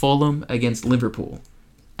we have Fulham against Liverpool.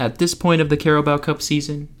 At this point of the Carabao Cup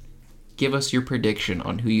season, give us your prediction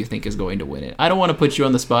on who you think is going to win it. I don't want to put you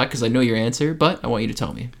on the spot because I know your answer, but I want you to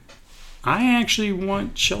tell me. I actually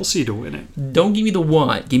want Chelsea to win it. Don't give me the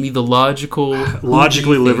want. Give me the logical...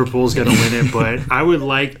 Logically, Liverpool's going to win it, but I would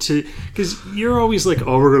like to... Because you're always like,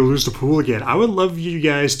 oh, we're going to lose the pool again. I would love you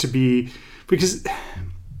guys to be... Because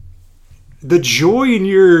the joy in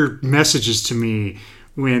your messages to me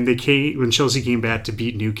when Chelsea came back to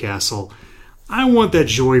beat Newcastle, I want that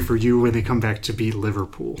joy for you when they come back to beat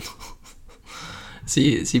Liverpool.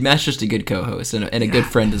 See, Matt's just a good co-host and a good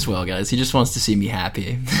friend as well, guys. He just wants to see me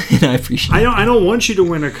happy, and I appreciate it. I don't want you to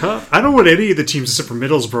win a cup. I don't want any of the teams except for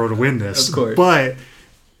Middlesbrough to win this. Of course. But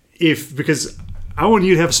because I want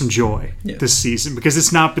you to have some joy this season, because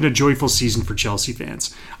it's not been a joyful season for Chelsea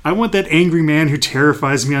fans. I want that angry man who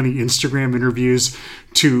terrifies me on the Instagram interviews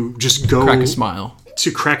to just go... Crack a smile.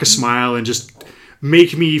 To crack a smile and just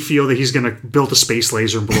make me feel that he's going to build a space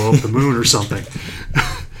laser and blow up the moon or something.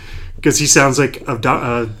 Because he sounds like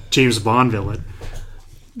a James Bond villain.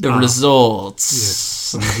 The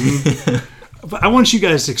results. Yes. But I want you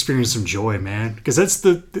guys to experience some joy, man. Because that's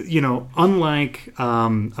unlike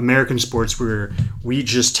American sports where we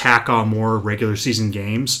just tack on more regular season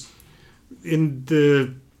games.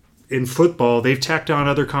 In football, they've tacked on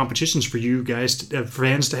other competitions for you guys,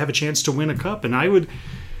 fans, to have a chance to win a cup. And I would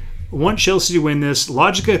want Chelsea to win this.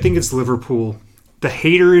 Logically, I think it's Liverpool. The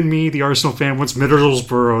hater in me, the Arsenal fan, wants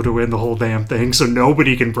Middlesbrough to win the whole damn thing so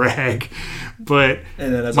nobody can brag. But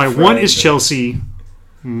my one is Chelsea,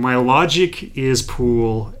 my logic is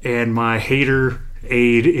Pool, and my hater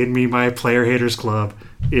aid in me, my player haters club,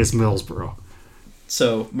 is Middlesbrough.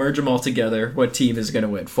 So, merge them all together. What team is going to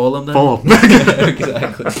win? Fulham, then? Fulham.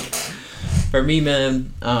 Exactly. For me,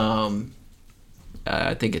 man,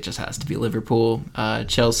 I think it just has to be Liverpool.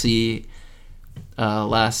 Chelsea...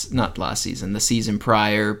 the season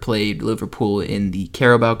prior, played Liverpool in the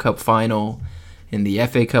Carabao Cup final in the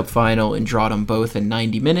FA Cup final and drawed them both in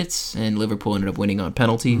 90 minutes, and Liverpool ended up winning on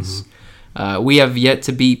penalties. We have yet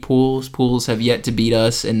to beat Pools. Pools have yet to beat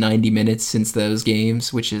us in 90 minutes since those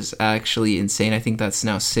games, which is actually insane. I think that's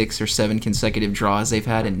now 6 or 7 consecutive draws they've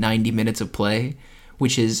had in 90 minutes of play,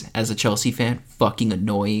 which is, as a Chelsea fan, fucking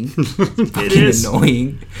annoying. It is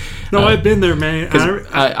annoying. No, I've been there, man.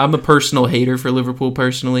 I'm a personal hater for Liverpool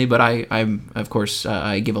personally, but I'm of course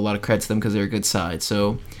I give a lot of credit to them because they're a good side.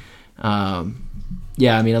 So,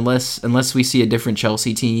 yeah, I mean, unless we see a different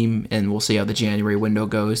Chelsea team, and we'll see how the January window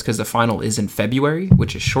goes, because the final is in February,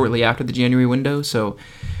 which is shortly after the January window. So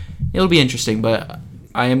it'll be interesting, but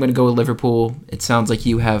I am going to go with Liverpool. It sounds like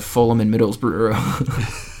you have Fulham and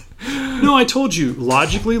Middlesbrough. No, I told you,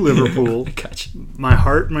 logically, Liverpool. Gotcha. My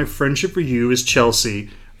heart, my friendship for you is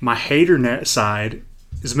Chelsea. My hater net side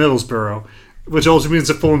is Middlesbrough, which also means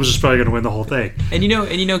that Fulham is just probably going to win the whole thing. And you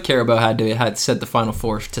know, Carabao had set the Final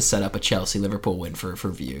Four to set up a Chelsea-Liverpool win for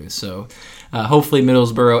views. So hopefully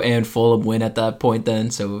Middlesbrough and Fulham win at that point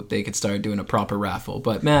then, so they could start doing a proper raffle.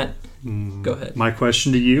 But Matt, go ahead. My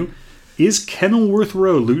question to you, is Kenilworth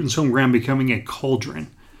Road, Luton's home ground, becoming a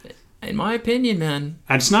cauldron? In my opinion, man.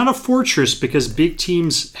 And it's not a fortress because big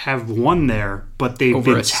teams have won there, but they've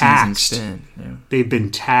been taxed. Yeah. They've been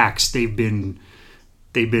taxed. They've been,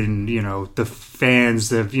 the fans,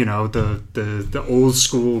 the old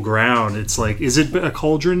school ground. It's like, is it a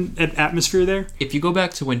cauldron atmosphere there? If you go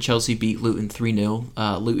back to when Chelsea beat Luton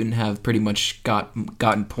 3-0, Luton have pretty much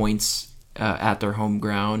gotten points at their home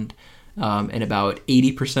ground in about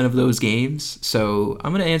 80% of those games. So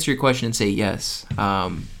I'm going to answer your question and say yes.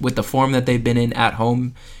 With the form that they've been in at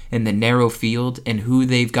home in the narrow field and who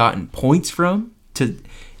they've gotten points from taken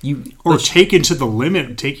to the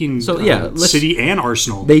limit, City and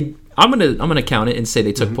Arsenal. I'm gonna count it and say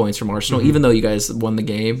they took points from Arsenal, even though you guys won the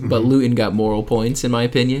game. But Luton got moral points, in my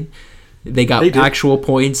opinion. They got actual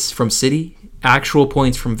points from City, actual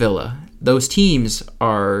points from Villa. Those teams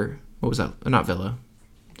are not Villa.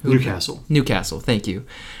 Newcastle, thank you.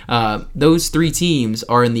 Those 3 teams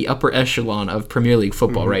are in the upper echelon of Premier League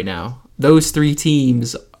football right now. Those 3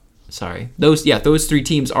 teams are in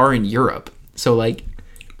Europe. So, like,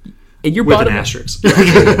 and you're with an asterisk.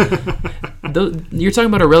 You're talking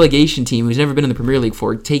about a relegation team who's never been in the Premier League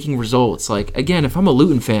for taking results. Like, again, if I'm a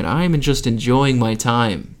Luton fan, I'm just enjoying my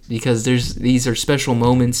time because these are special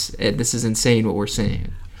moments, and this is insane what we're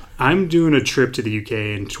seeing. I'm doing a trip to the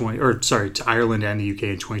UK to Ireland and the UK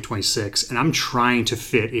in 2026, and I'm trying to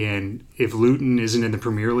fit in, if Luton isn't in the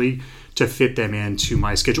Premier League, to fit them into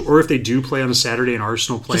my schedule. Or if they do play on a Saturday and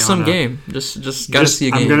Arsenal play just some game. Just gotta see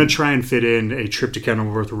a game. I'm going to try and fit in a trip to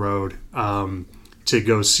Kenilworth Road to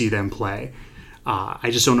go see them play.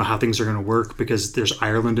 I just don't know how things are going to work because there's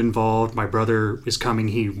Ireland involved. My brother is coming.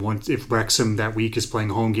 If Wrexham that week is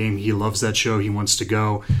playing a home game, he loves that show. He wants to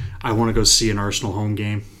go. I want to go see an Arsenal home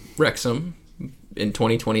game. Wrexham in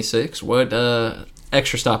 2026. What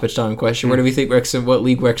extra stoppage time question? Where do we think what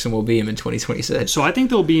league Wrexham will be in 2026? So I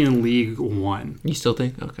think they'll be in League One. You still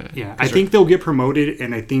think? Okay. Yeah, I think they'll get promoted,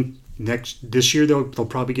 and I think this year they'll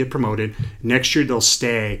probably get promoted. Next year they'll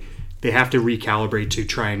stay. They have to recalibrate to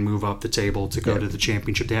try and move up the table to go to the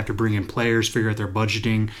championship. They have to bring in players, figure out their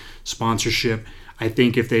budgeting, sponsorship. I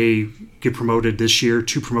think if they get promoted this year,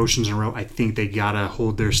 2 promotions in a row, I think they got to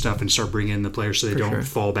hold their stuff and start bringing in the players so they don't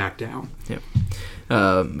fall back down. Yeah.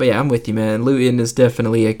 But yeah, I'm with you, man. Luton is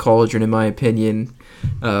definitely a cauldron, in my opinion.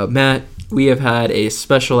 Matt, we have had a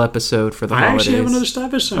special episode for the holidays. I actually have another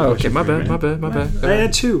stoppage. Okay, my bad. I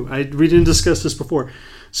had 2. We didn't discuss this before.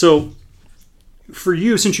 So, for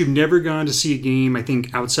you, since you've never gone to see a game, I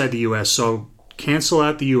think, outside the U.S., so cancel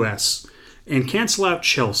out the U.S. and cancel out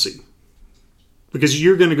Chelsea. Because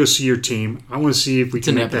you're going to go see your team. I want to see if we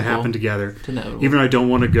can make that happen together. Even though I don't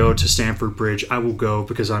want to go to Stamford Bridge, I will go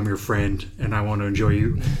because I'm your friend and I want to enjoy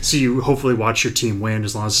you. See you hopefully watch your team win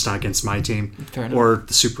as long as it's not against my team or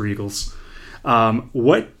the Super Eagles.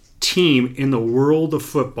 What team in the world of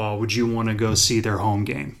football would you want to go see their home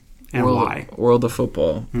game and why? World of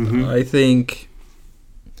football. I think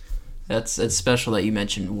it's special that you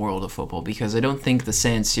mentioned World of Football because I don't think the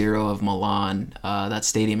San Siro of Milan, that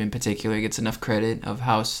stadium in particular, gets enough credit of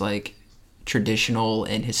how traditional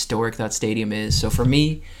and historic that stadium is. So for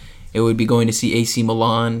me, it would be going to see AC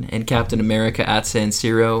Milan and Captain America at San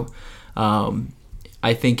Siro.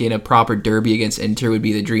 I think in a proper derby against Inter would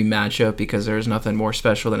be the dream matchup because there's nothing more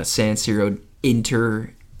special than a San Siro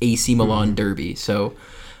Inter AC Milan derby. So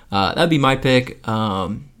that'd be my pick.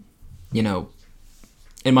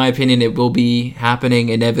 In my opinion, it will be happening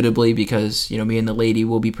inevitably because, me and the lady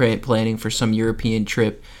will be planning for some European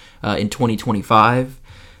trip in 2025.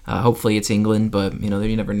 Hopefully it's England, but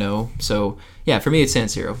you never know. So yeah, for me it's San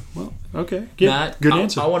Siro. Well, okay. Yeah, Matt, good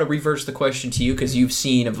answer. I want to reverse the question to you because you've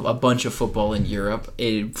seen a bunch of football in Europe.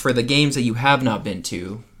 For the games that you have not been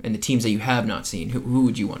to and the teams that you have not seen, who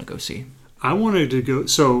would you want to go see? I wanted to go.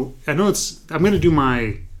 So I'm going to do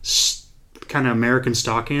my kind of American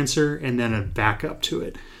stock answer and then a backup to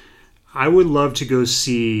it. I would love to go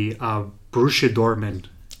see Borussia Dortmund.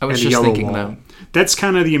 I was just thinking that. That's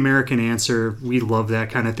kind of the American answer. We love that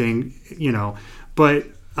kind of thing, But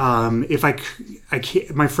if I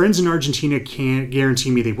can't, my friends in Argentina can't guarantee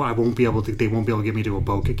me they won't be able to get me to a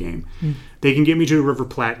Boca game. They can get me to a River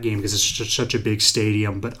Plate game because it's such a big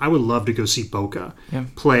stadium. But I would love to go see Boca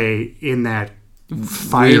play in that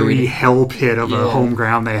fiery hell pit of a home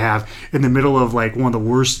ground they have in the middle of like one of the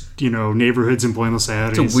worst neighborhoods in Buenos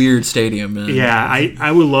Aires. It's a weird stadium, man. Yeah,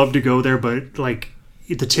 I would love to go there, but like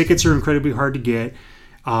the tickets are incredibly hard to get.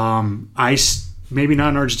 Maybe not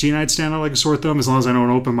in Argentina, I'd stand out like a sore thumb as long as I don't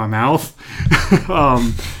open my mouth.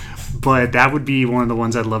 But that would be one of the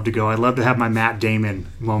ones I'd love to go. I'd love to have my Matt Damon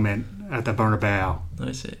moment at the Bernabeu.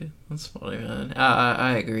 I see. That's funny, man.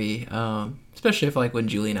 I agree. Especially if when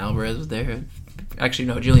Julian Alvarez was there. Actually,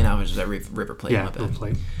 no, Julian Alvarez was at River Plate. Yeah, River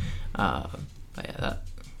Plate.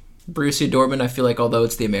 Borussia Dortmund, I feel like, although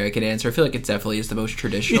it's the American answer, I feel like it definitely is the most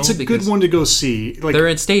traditional. It's a good one to go see. Like, they're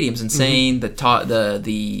in stadiums insane. The tifo,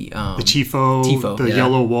 the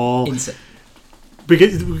yellow wall.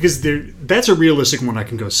 Because that's a realistic one I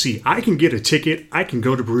can go see. I can get a ticket. I can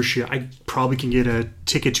go to Borussia. I probably can get a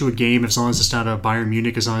ticket to a game as long as it's not a Bayern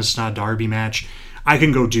Munich, as long as it's not a derby match. I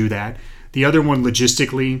can go do that. The other one,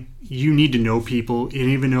 logistically, you need to know people. And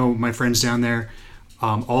even though my friends down there,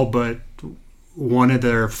 all but one of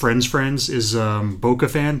their friends is Boca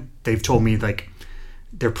fan. They've told me it'd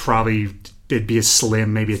be a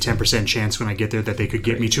slim, maybe a 10% chance when I get there that they could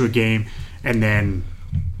get me to a game. And then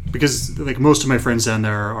because most of my friends down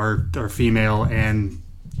there are female, and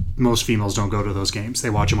most females don't go to those games. They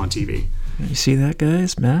watch them on TV. You see that,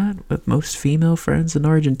 guys? Matt, with most female friends in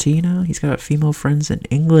Argentina, he's got female friends in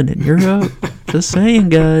England and Europe. Just saying,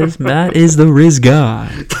 guys, Matt is the Riz guy.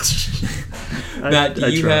 Matt, do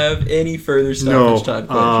you have any further stoppage time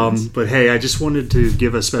questions? But hey, I just wanted to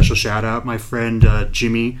give a special shout out. My friend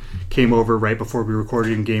Jimmy came over right before we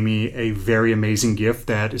recorded and gave me a very amazing gift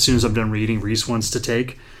that as soon as I'm done reading, Rhys wants to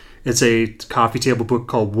take. It's a coffee table book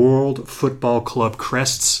called World Football Club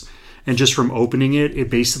Crests. And just from opening it, it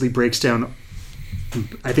basically breaks down,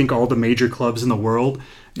 I think, all the major clubs in the world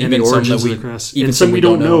and the origins of the crest. And some we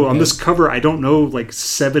don't know. On this cover, I don't know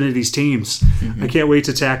 7 of these teams. Mm-hmm. I can't wait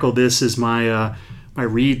to tackle this as my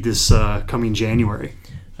read this coming January.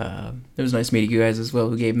 It was nice meeting you guys as well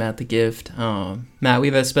who gave Matt the gift. Matt, we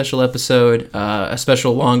have a special episode, a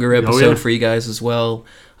special longer episode for you guys as well.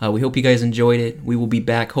 We hope you guys enjoyed it. We will be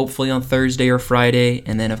back hopefully on Thursday or Friday,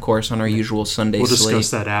 and then, of course, on our usual Sunday slate. We'll discuss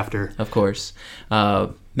that after. Of course.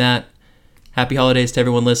 Matt, happy holidays to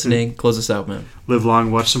everyone listening. Close us out, man. Live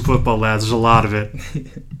long, watch some football, lads. There's a lot of it.